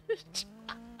watch?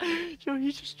 Yo,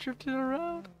 he just drifted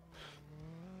around.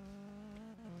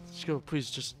 Let's go,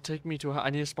 please, just take me to a house. I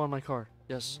need to spawn my car.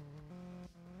 Yes.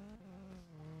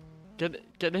 Get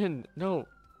in. No.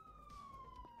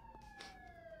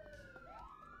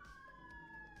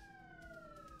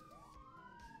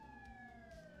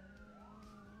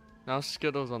 Now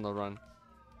Skittle's on the run.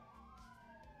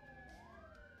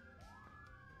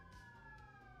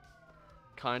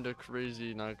 Kinda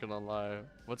crazy, not gonna lie.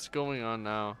 What's going on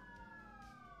now?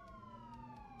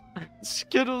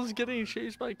 Skittle's getting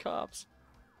chased by cops.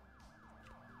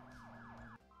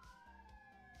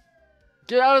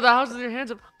 Get out of the house with your hands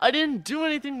up. I didn't do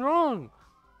anything wrong.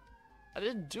 I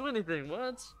didn't do anything.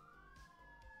 What?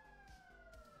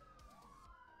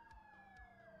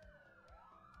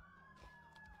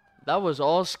 That was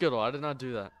all Skittle. I did not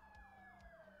do that.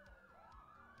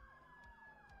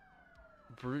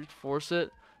 Brute force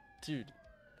it? Dude,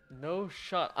 no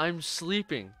shot. I'm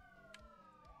sleeping.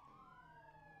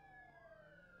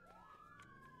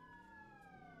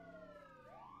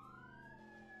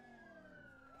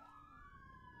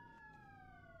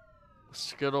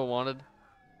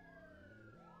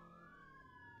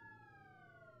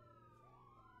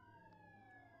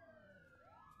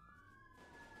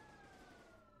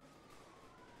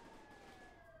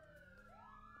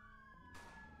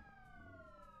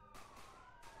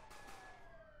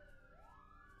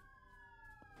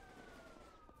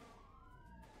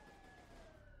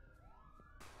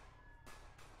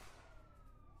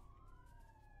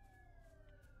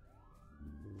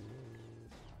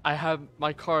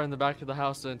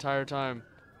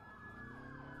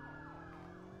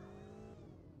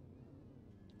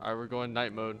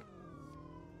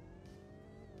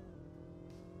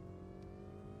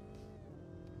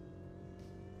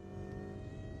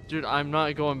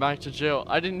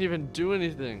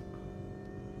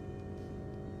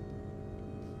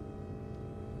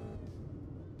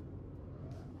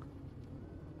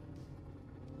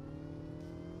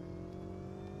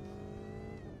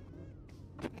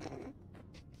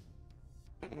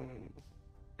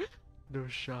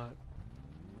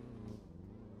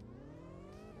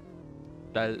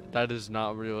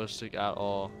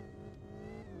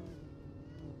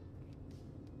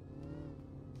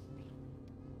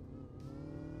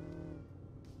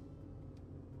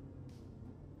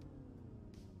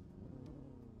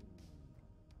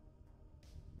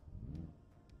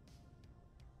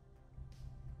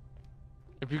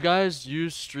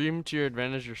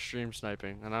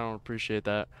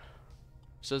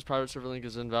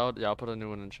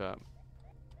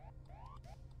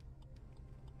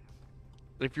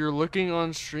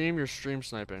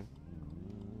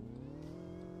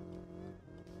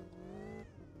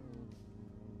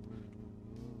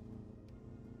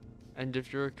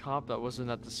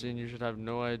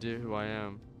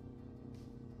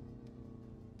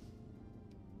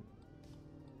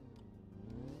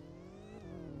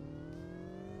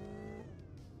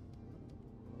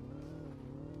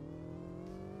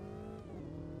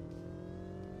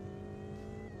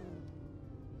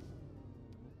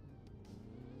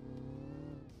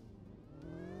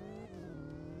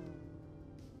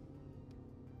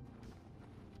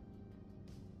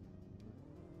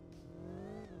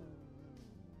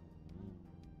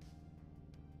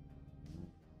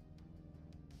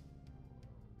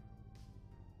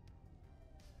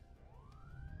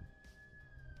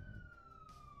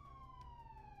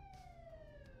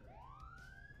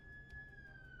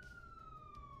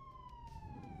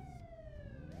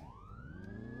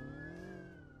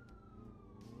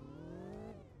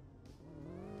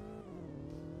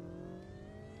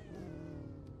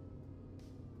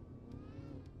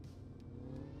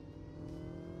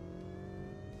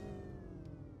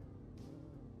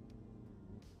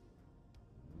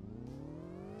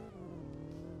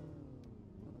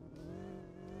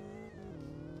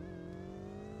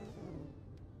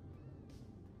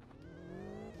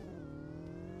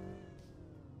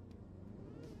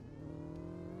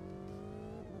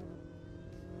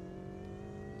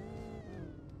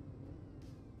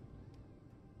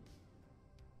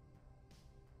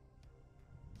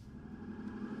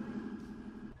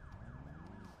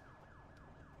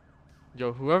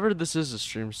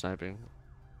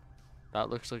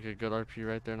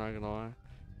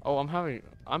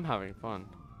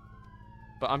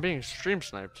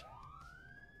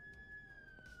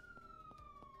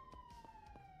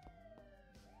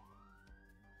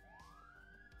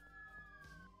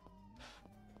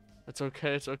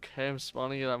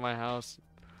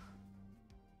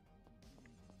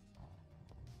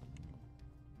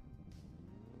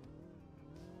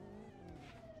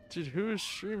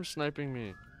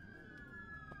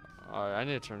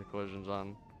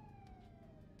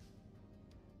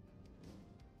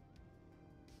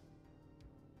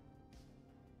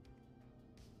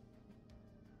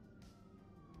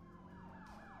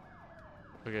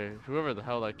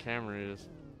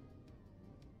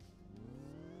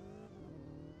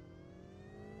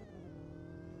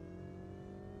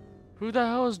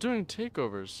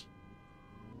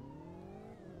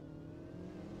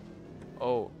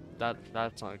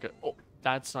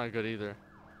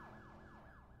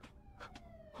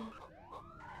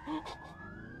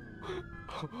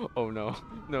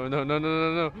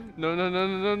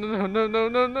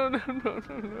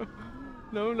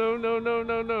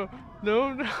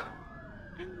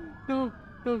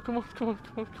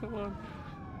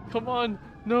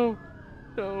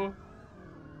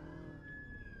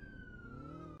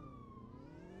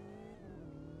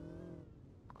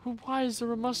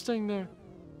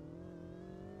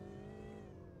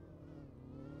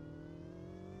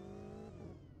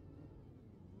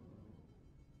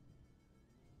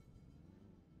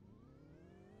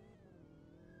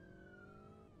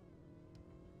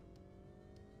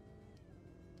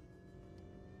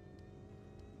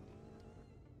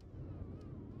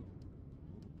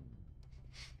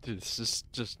 Dude, this is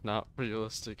just not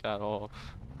realistic at all.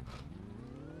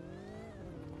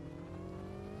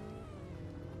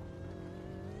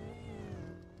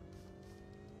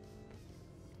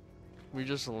 We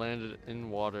just landed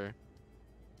in water.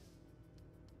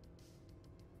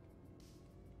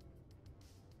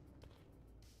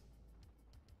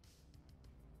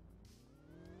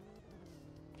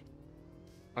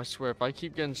 I swear, if I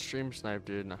keep getting stream sniped,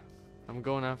 dude, I'm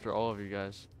going after all of you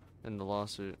guys in the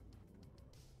lawsuit.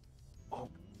 Oh,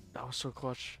 that was so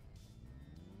clutch.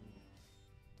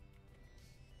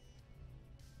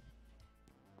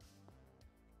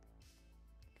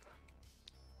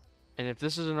 And if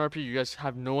this is an RP, you guys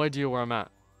have no idea where I'm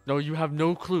at. No, you have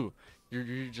no clue.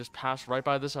 You just passed right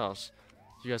by this house.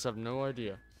 You guys have no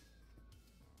idea.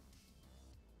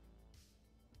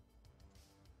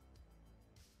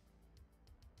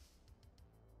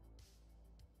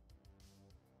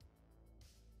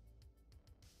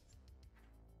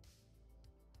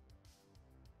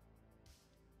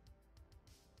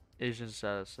 Asian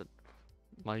status said,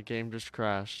 my game just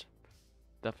crashed.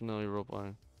 Definitely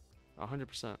roleplaying.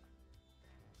 100%.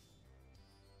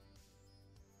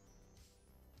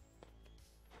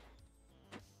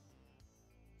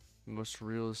 Most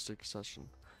realistic session.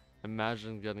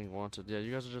 Imagine getting wanted. Yeah,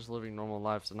 you guys are just living normal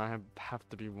lives, and I have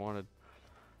to be wanted.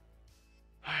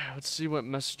 Let's see what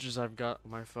messages I've got on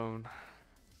my phone.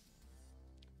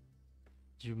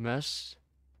 You messed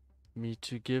me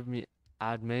to give me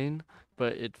admin,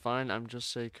 but it fine. I'm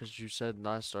just saying because you said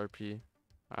last RP.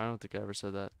 I don't think I ever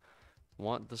said that.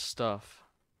 Want the stuff.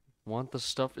 Want the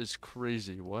stuff is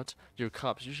crazy. What? You're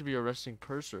cops. You should be arresting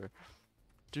Purser.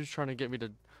 Dude's trying to get me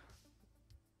to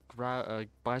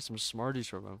buy some Smarties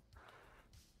from him.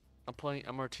 I'm playing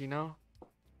MRT now?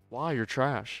 Why? You're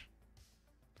trash.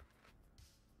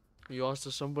 You lost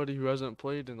to somebody who hasn't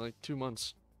played in like 2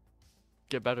 months.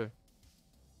 Get better.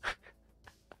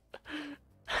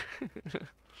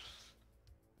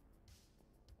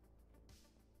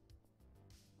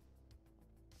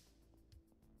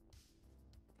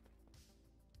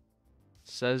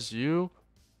 Says you?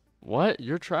 What?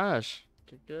 You're trash.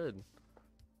 Get good.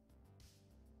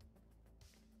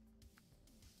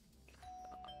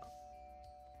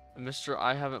 Mr.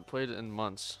 I haven't played it in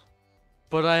months.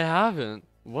 But I haven't.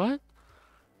 What?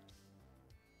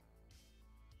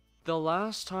 The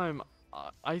last time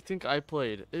I think I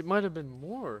played, it might have been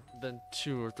more than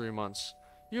 2 or 3 months.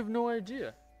 You have no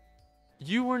idea.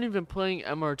 You weren't even playing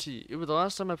MRT. It was the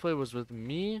last time I played was with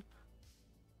me,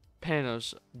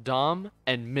 Panos, Dom,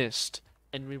 and Mist.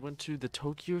 And we went to the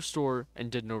Tokyo store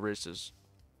and did no races.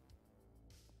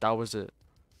 That was it.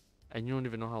 And you don't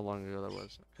even know how long ago that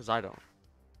was. Because I don't.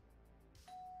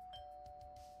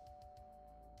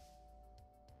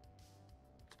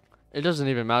 It doesn't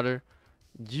even matter.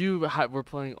 You were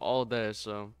playing all day,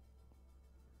 so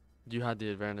you had the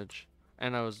advantage.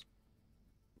 And I was...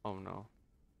 Oh no.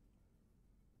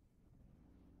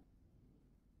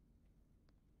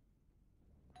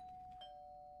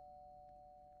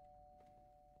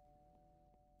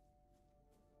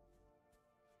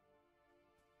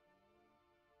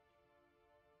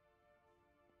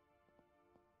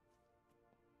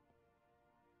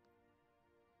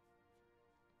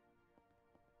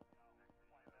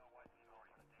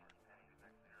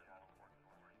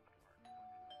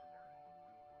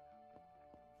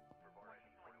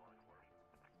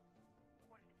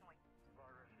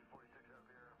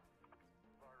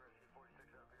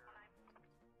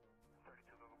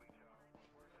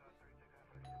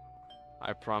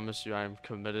 I promise you I am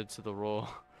committed to the role.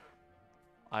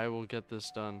 I will get this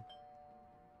done.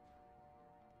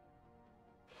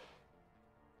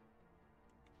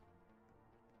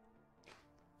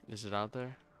 Is it out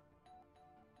there?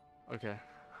 Okay.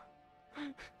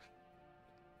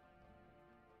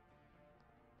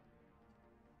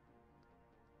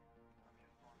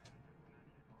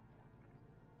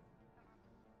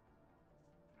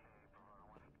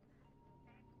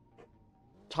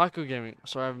 Taco Gaming.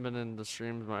 Sorry I haven't been in the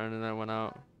streams. My internet went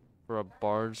out for a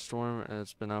barge storm and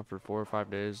it's been out for 4 or 5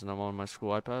 days and I'm on my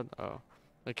school iPad. Oh.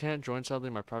 I can't join sadly.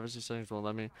 My privacy settings won't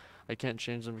let me. I can't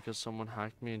change them because someone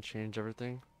hacked me and changed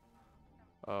everything.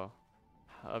 Oh.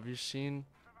 Have you seen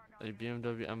a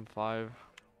BMW M5?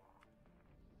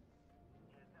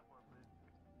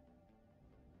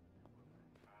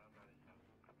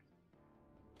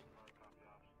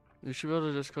 You should be able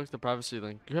to just click the privacy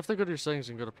link. You have to go to your settings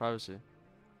and go to privacy.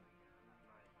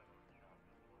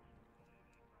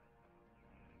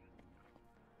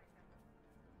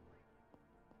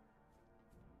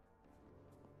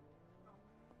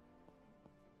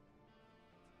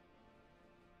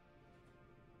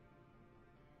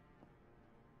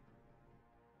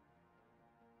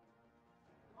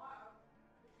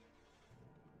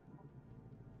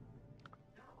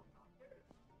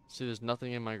 See, there's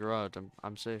nothing in my garage.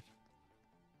 I'm safe.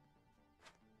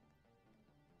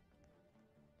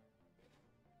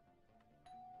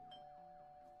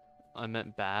 I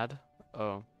meant bad.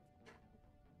 Oh.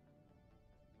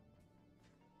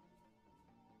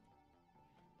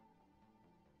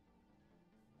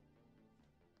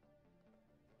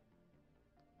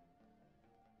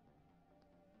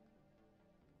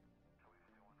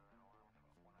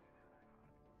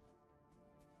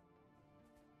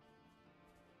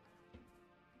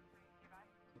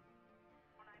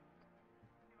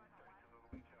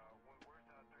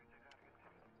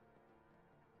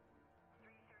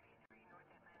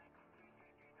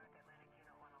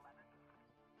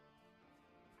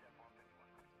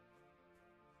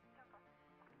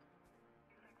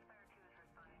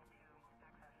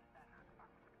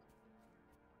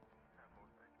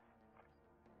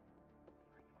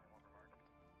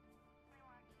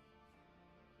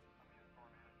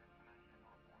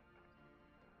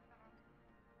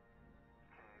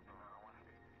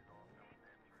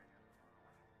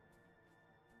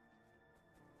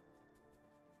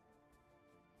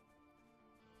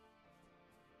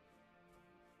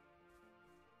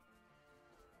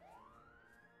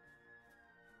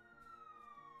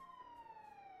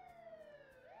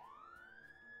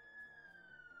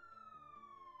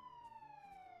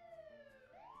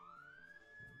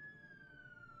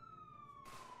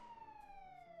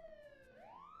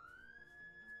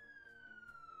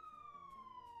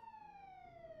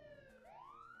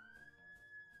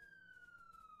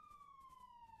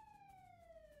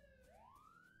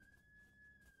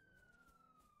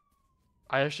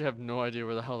 I actually have no idea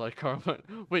where the hell that car went.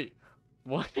 Wait,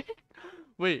 what?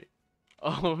 Wait.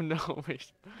 Oh no,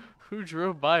 wait. Who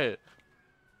drove by it?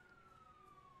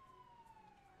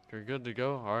 You're good to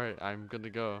go? Alright, I'm good to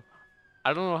go.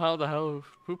 I don't know how the hell,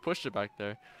 who pushed it back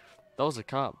there? That was a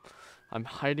cop. I'm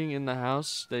hiding in the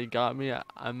house. They got me.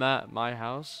 I'm at my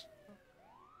house.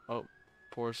 Oh,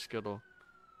 poor Skittle.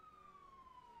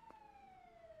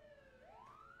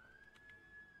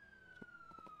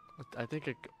 I think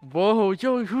it. Whoa,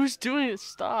 yo, who's doing it?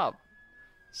 Stop.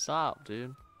 Stop,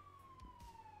 dude.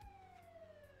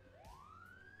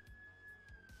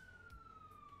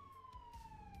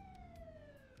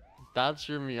 That's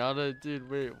your Miata? Dude,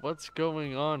 wait, what's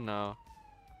going on now?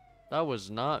 That was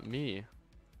not me.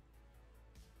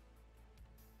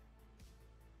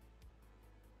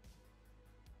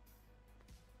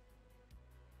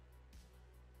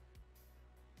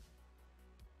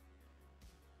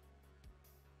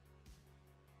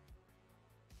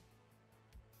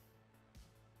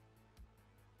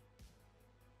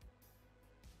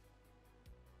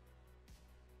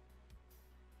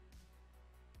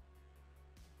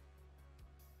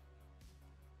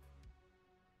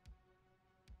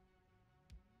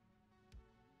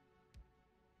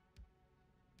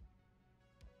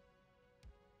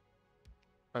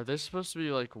 Are they supposed to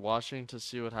be like watching to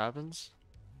see what happens?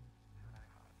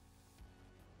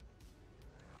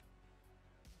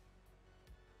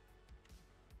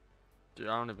 Dude,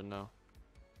 I don't even know.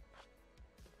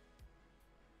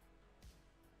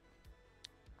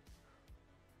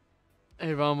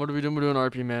 Hey Vaughn, what are we doing? We're doing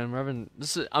RP, man. We're having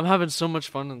I'm having so much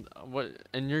fun. And what?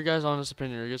 In your guys' honest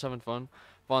opinion, are you guys having fun?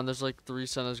 Vaughn, there's like 3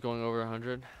 centers going over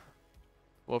 100.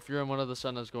 Well, if you're in one of the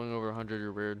centers going over 100,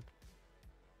 you're weird.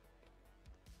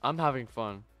 I'm having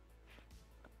fun.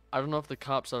 I don't know if the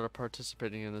cops that are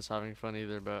participating in this having fun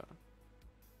either, but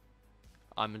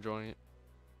I'm enjoying it.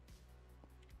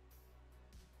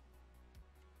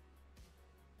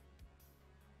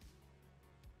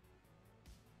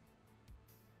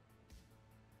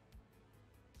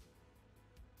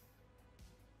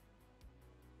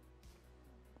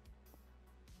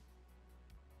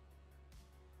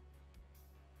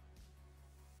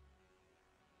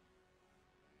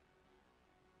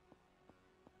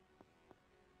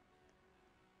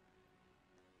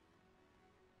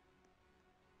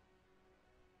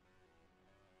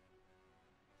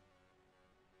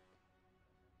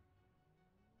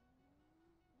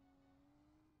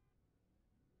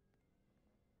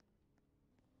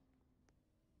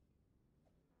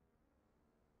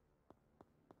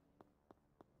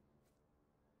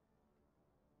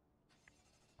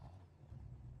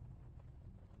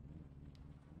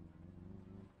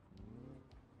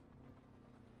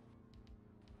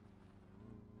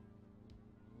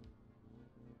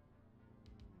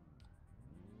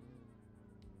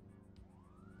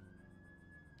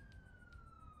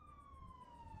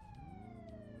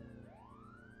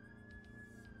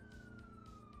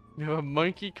 You have a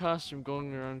monkey costume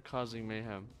going around causing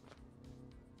mayhem.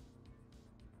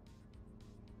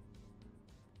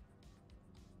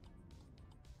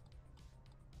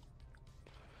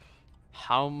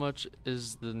 How much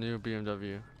is the new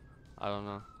BMW? I don't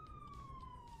know.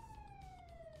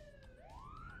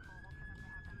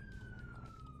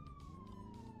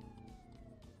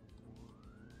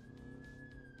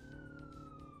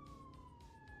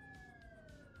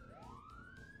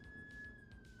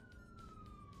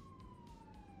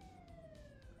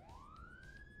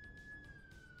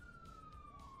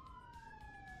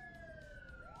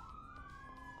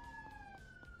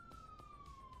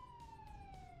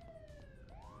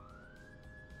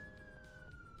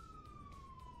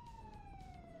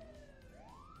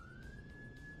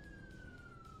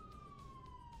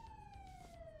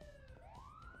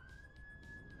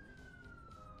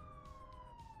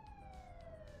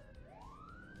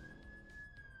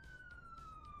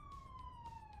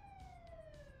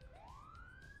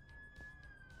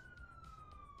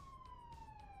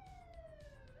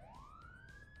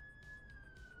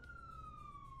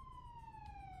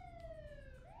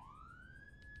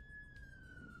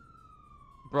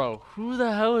 Bro, who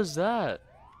the hell is that?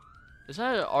 Is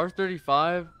that an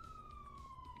R35?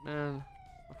 Man,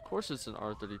 of course it's an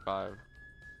R35.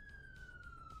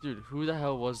 Dude, who the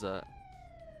hell was that?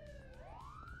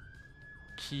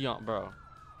 Keon, bro.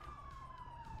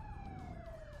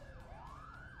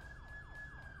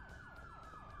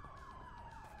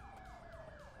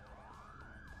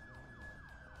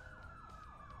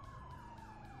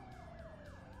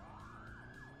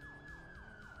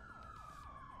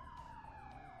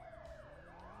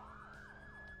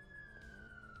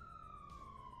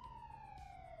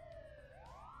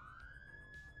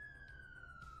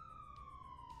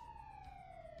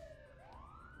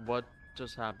 What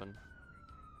just happened?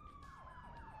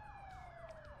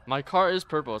 My car is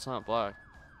purple, it's not black.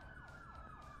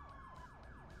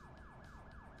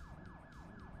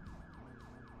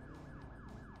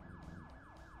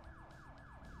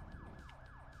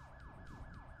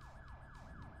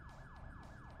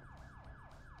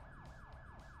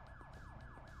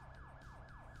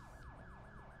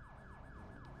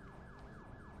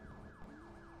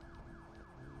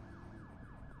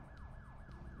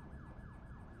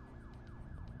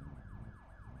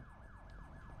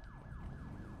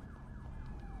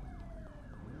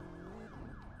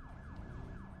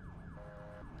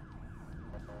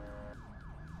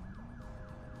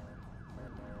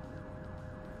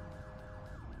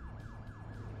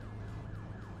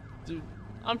 Dude,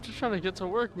 I'm just trying to get to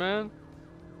work, man.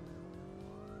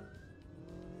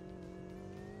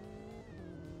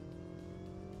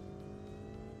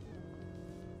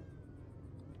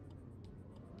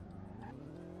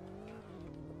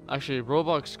 Actually,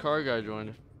 Roblox car guy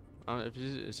joined. If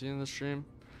is he in the stream?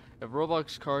 If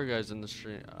Roblox car guy's in the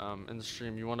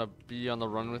stream, you wanna be on the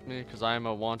run with me? Cause I am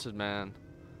a wanted man.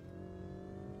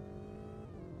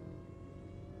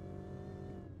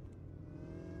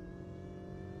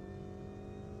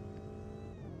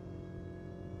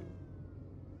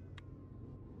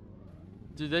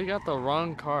 Dude, they got the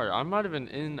wrong car. I'm not even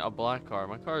in a black car.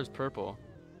 My car is purple.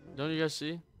 Don't you guys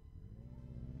see?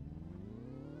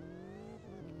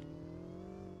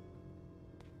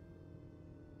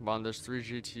 Bon, there's 3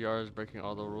 GTRs breaking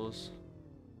all the rules.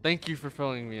 Thank you for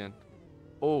filling me in.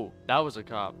 Oh, that was a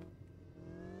cop.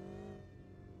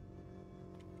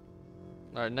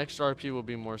 Alright, next RP will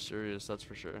be more serious, that's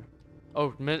for sure. Oh,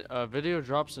 video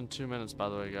drops in 2 minutes, by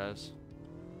the way, guys.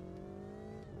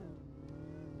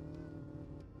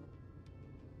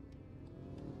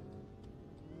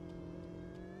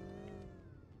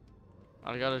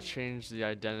 I gotta change the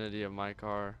identity of my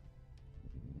car.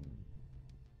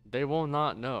 They will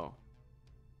not know,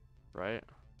 right?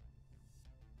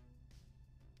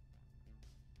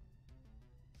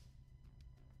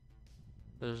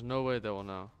 There's no way they will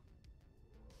know.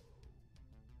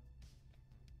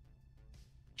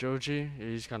 Joji? Yeah,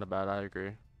 he's kind of bad, I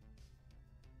agree.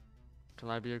 Can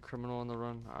I be a criminal on the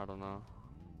run? I don't know.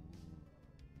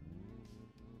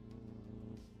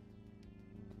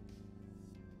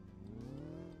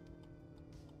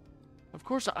 Of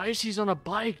course Icy's on a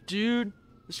bike, dude!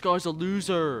 This guy's a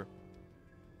loser!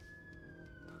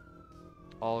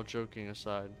 All joking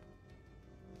aside.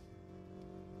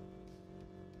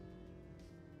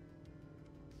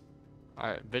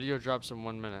 Alright, video drops in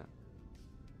 1 minute.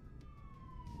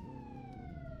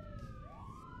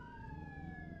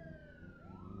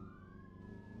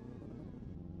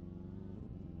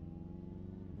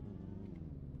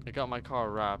 I got my car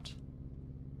wrapped,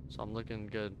 so I'm looking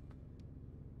good.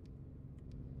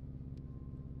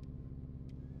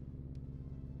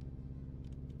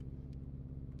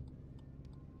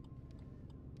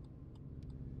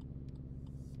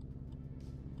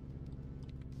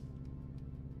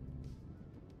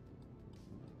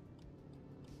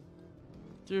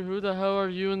 Dude, who the hell are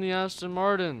you in the Aston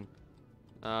Martin?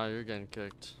 Ah, you're getting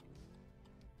kicked.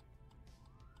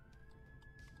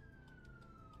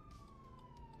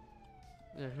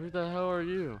 Yeah, who the hell are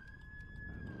you?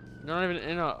 You're not even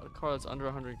in a car that's under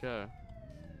 100K.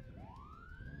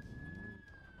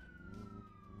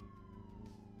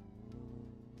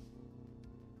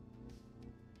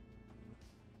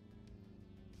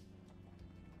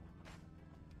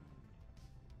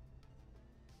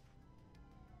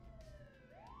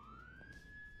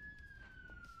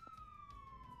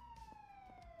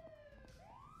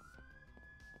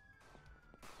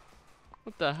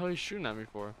 What the hell are you shooting at me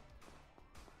for?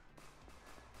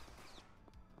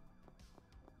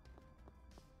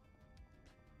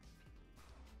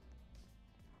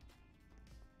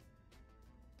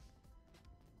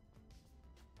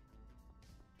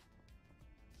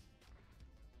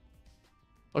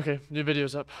 Okay, new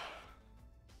video's up.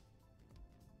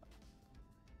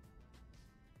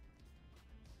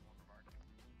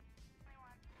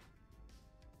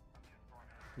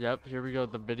 Yep, here we go.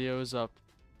 The video is up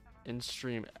in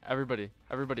stream. Everybody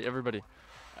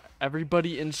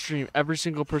in stream. Every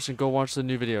single person, go watch the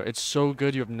new video. It's so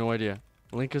good, you have no idea.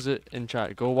 Link is it in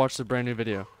chat. Go watch the brand new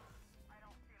video.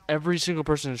 Every single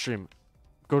person in stream,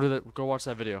 go watch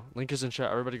that video. Link is in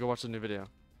chat. Everybody, go watch the new video.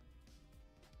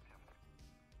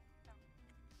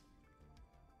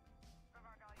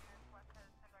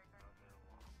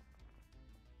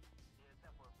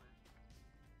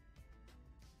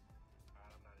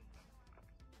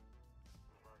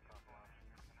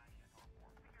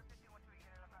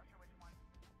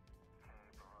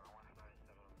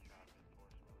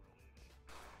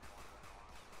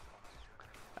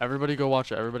 Everybody go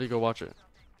watch it. Everybody go watch it.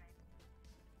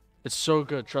 It's so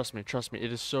good. Trust me. Trust me.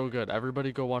 It is so good.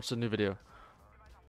 Everybody go watch the new video.